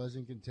Tiger was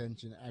in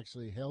contention,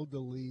 actually held the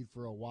lead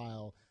for a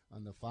while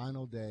on the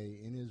final day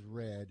in his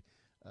red.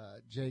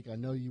 Jake, I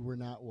know you were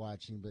not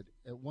watching, but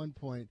at one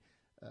point,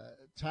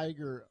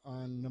 Tiger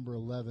on number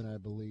 11, I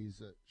believe,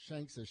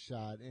 shanks a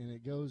shot, and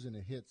it goes and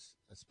it hits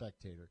a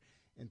spectator.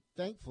 And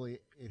thankfully,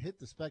 it hit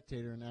the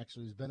spectator and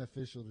actually was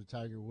beneficial to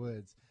Tiger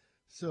Woods.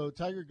 So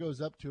Tiger goes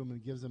up to him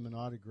and gives him an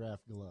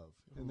autographed glove.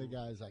 And the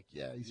guy's like,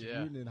 he's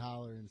rooting and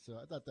hollering. So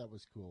I thought that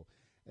was cool.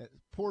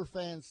 Poor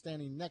fan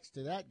standing next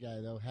to that guy,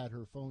 though, had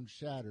her phone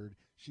shattered.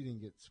 She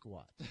didn't get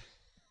squat.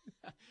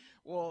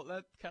 Well,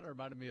 that kind of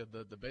reminded me of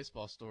the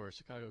baseball story,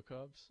 Chicago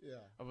Cubs,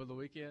 over the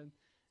weekend.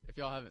 If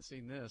y'all haven't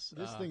seen this.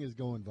 This thing is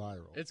going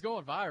viral. It's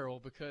going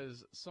viral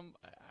because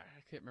I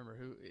can't remember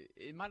who.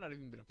 It might not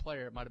even been a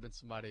player. It might have been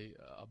somebody,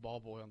 a ball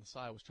boy on the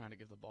side was trying to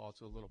give the ball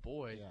to a little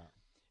boy. Yeah.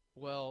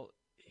 Well,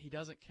 he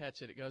doesn't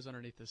catch it. It goes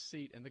underneath his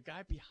seat, and the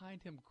guy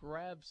behind him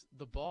grabs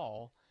the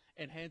ball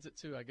and hands it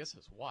to, I guess,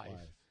 his wife.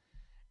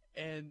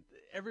 And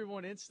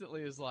everyone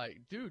instantly is like,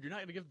 dude, you're not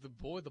going to give the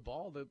boy the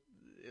ball.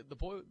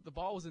 The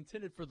ball was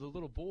intended for the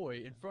little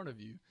boy in front of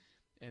you.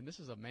 And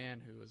this is a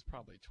man who was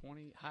probably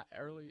 20,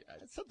 early.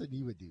 That's something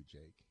you would do,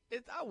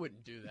 Jake. I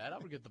wouldn't do that. I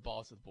would give the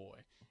ball to the boy.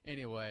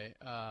 Anyway,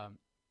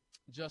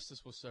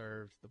 justice was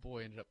served. The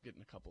boy ended up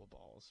getting a couple of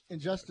balls. And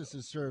justice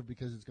is served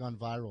because it's gone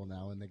viral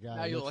now, and the guy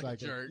now you looks look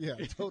like a jerk.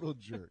 Total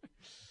jerk.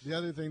 The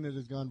other thing that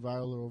has gone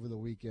viral over the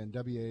weekend,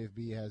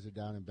 WAFB has it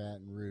down in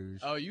Baton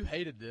Rouge. Oh, you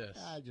hated this.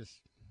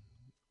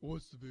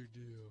 What's the big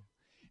deal?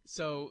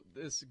 So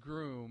this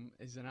groom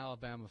is an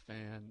Alabama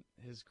fan.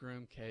 His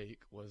groom cake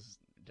was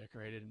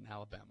decorated in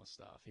Alabama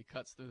stuff. He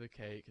cuts through the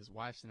cake. His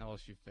wife's an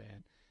LSU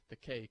fan. The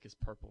cake is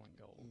purple and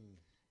gold.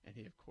 And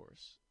he, of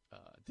course,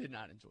 did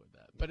not enjoy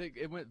that. But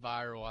it went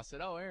viral. I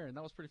said, oh, Aaron,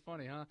 that was pretty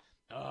funny, huh?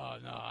 Oh,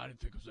 no, I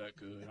didn't think it was that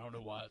good. I don't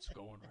know why it's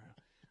going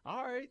around.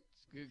 All right.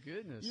 Good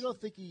goodness. You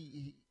don't think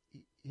he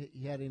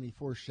had any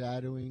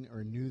foreshadowing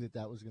or knew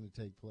that was going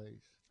to take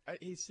place?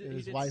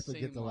 His wife would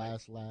get the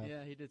last laugh.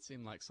 Yeah, he did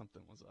seem like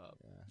something was up.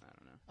 I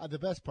don't know. The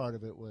best part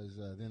of it was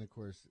then, of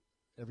course,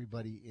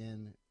 everybody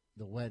in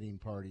the wedding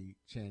party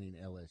chanting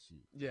LSU.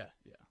 Yeah.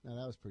 Now,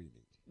 that was pretty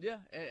neat. Yeah,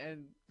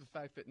 and the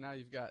fact that now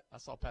I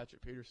saw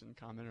Patrick Peterson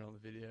commented on the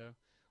video.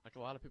 Like, a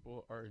lot of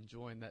people are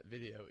enjoying that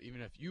video,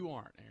 even if you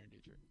aren't, Aaron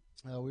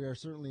Dietrich. We are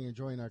certainly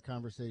enjoying our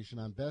conversation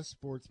on best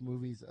sports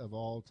movies of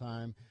all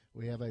time.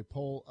 We have a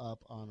poll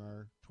up on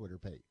our Twitter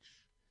page.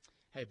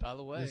 Hey, by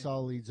the way, this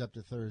all leads up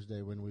to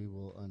Thursday when we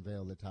will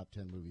unveil the top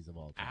 10 movies of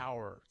all time.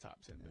 Our top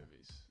 10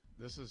 movies.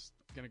 This is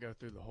going to go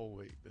through the whole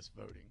week, this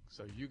voting.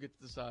 So you get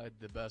to decide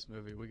the best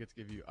movie. We get to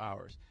give you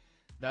ours.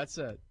 That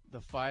said,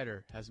 The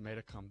Fighter has made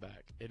a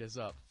comeback. It is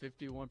up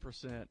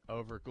 51%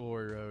 over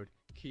Glory Road.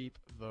 Keep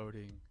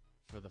voting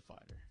for The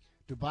Fighter.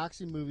 Do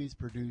boxing movies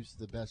produce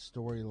the best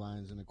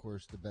storylines and, of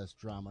course, the best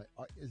drama?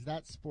 Is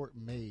that sport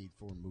made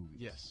for movies?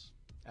 Yes,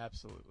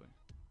 absolutely.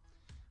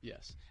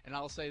 Yes. And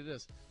I'll say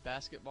this,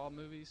 basketball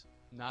movies,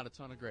 not a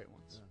ton of great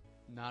ones.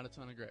 Yeah. Not a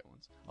ton of great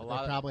ones. They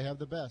probably have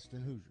the best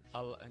in Hoosiers.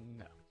 No.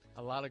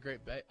 A lot of great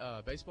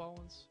baseball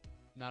ones,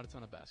 not a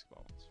ton of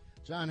basketball ones.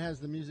 John has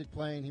the music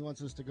playing. He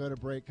wants us to go to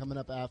break. Coming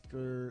up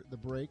after the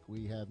break,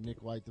 we have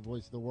Nick White, the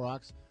voice of the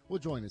Warhawks, will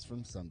join us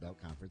from Sunbelt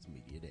Conference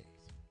Media Days.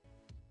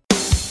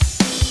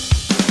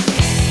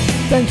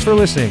 Thanks for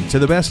listening to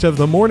the Best of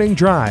the Morning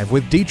Drive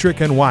with Dietrich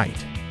and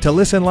White. To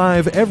listen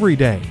live every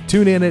day,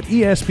 tune in at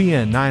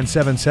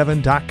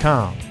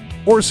ESPN977.com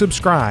or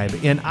subscribe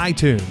in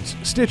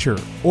iTunes, Stitcher,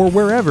 or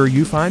wherever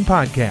you find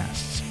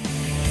podcasts.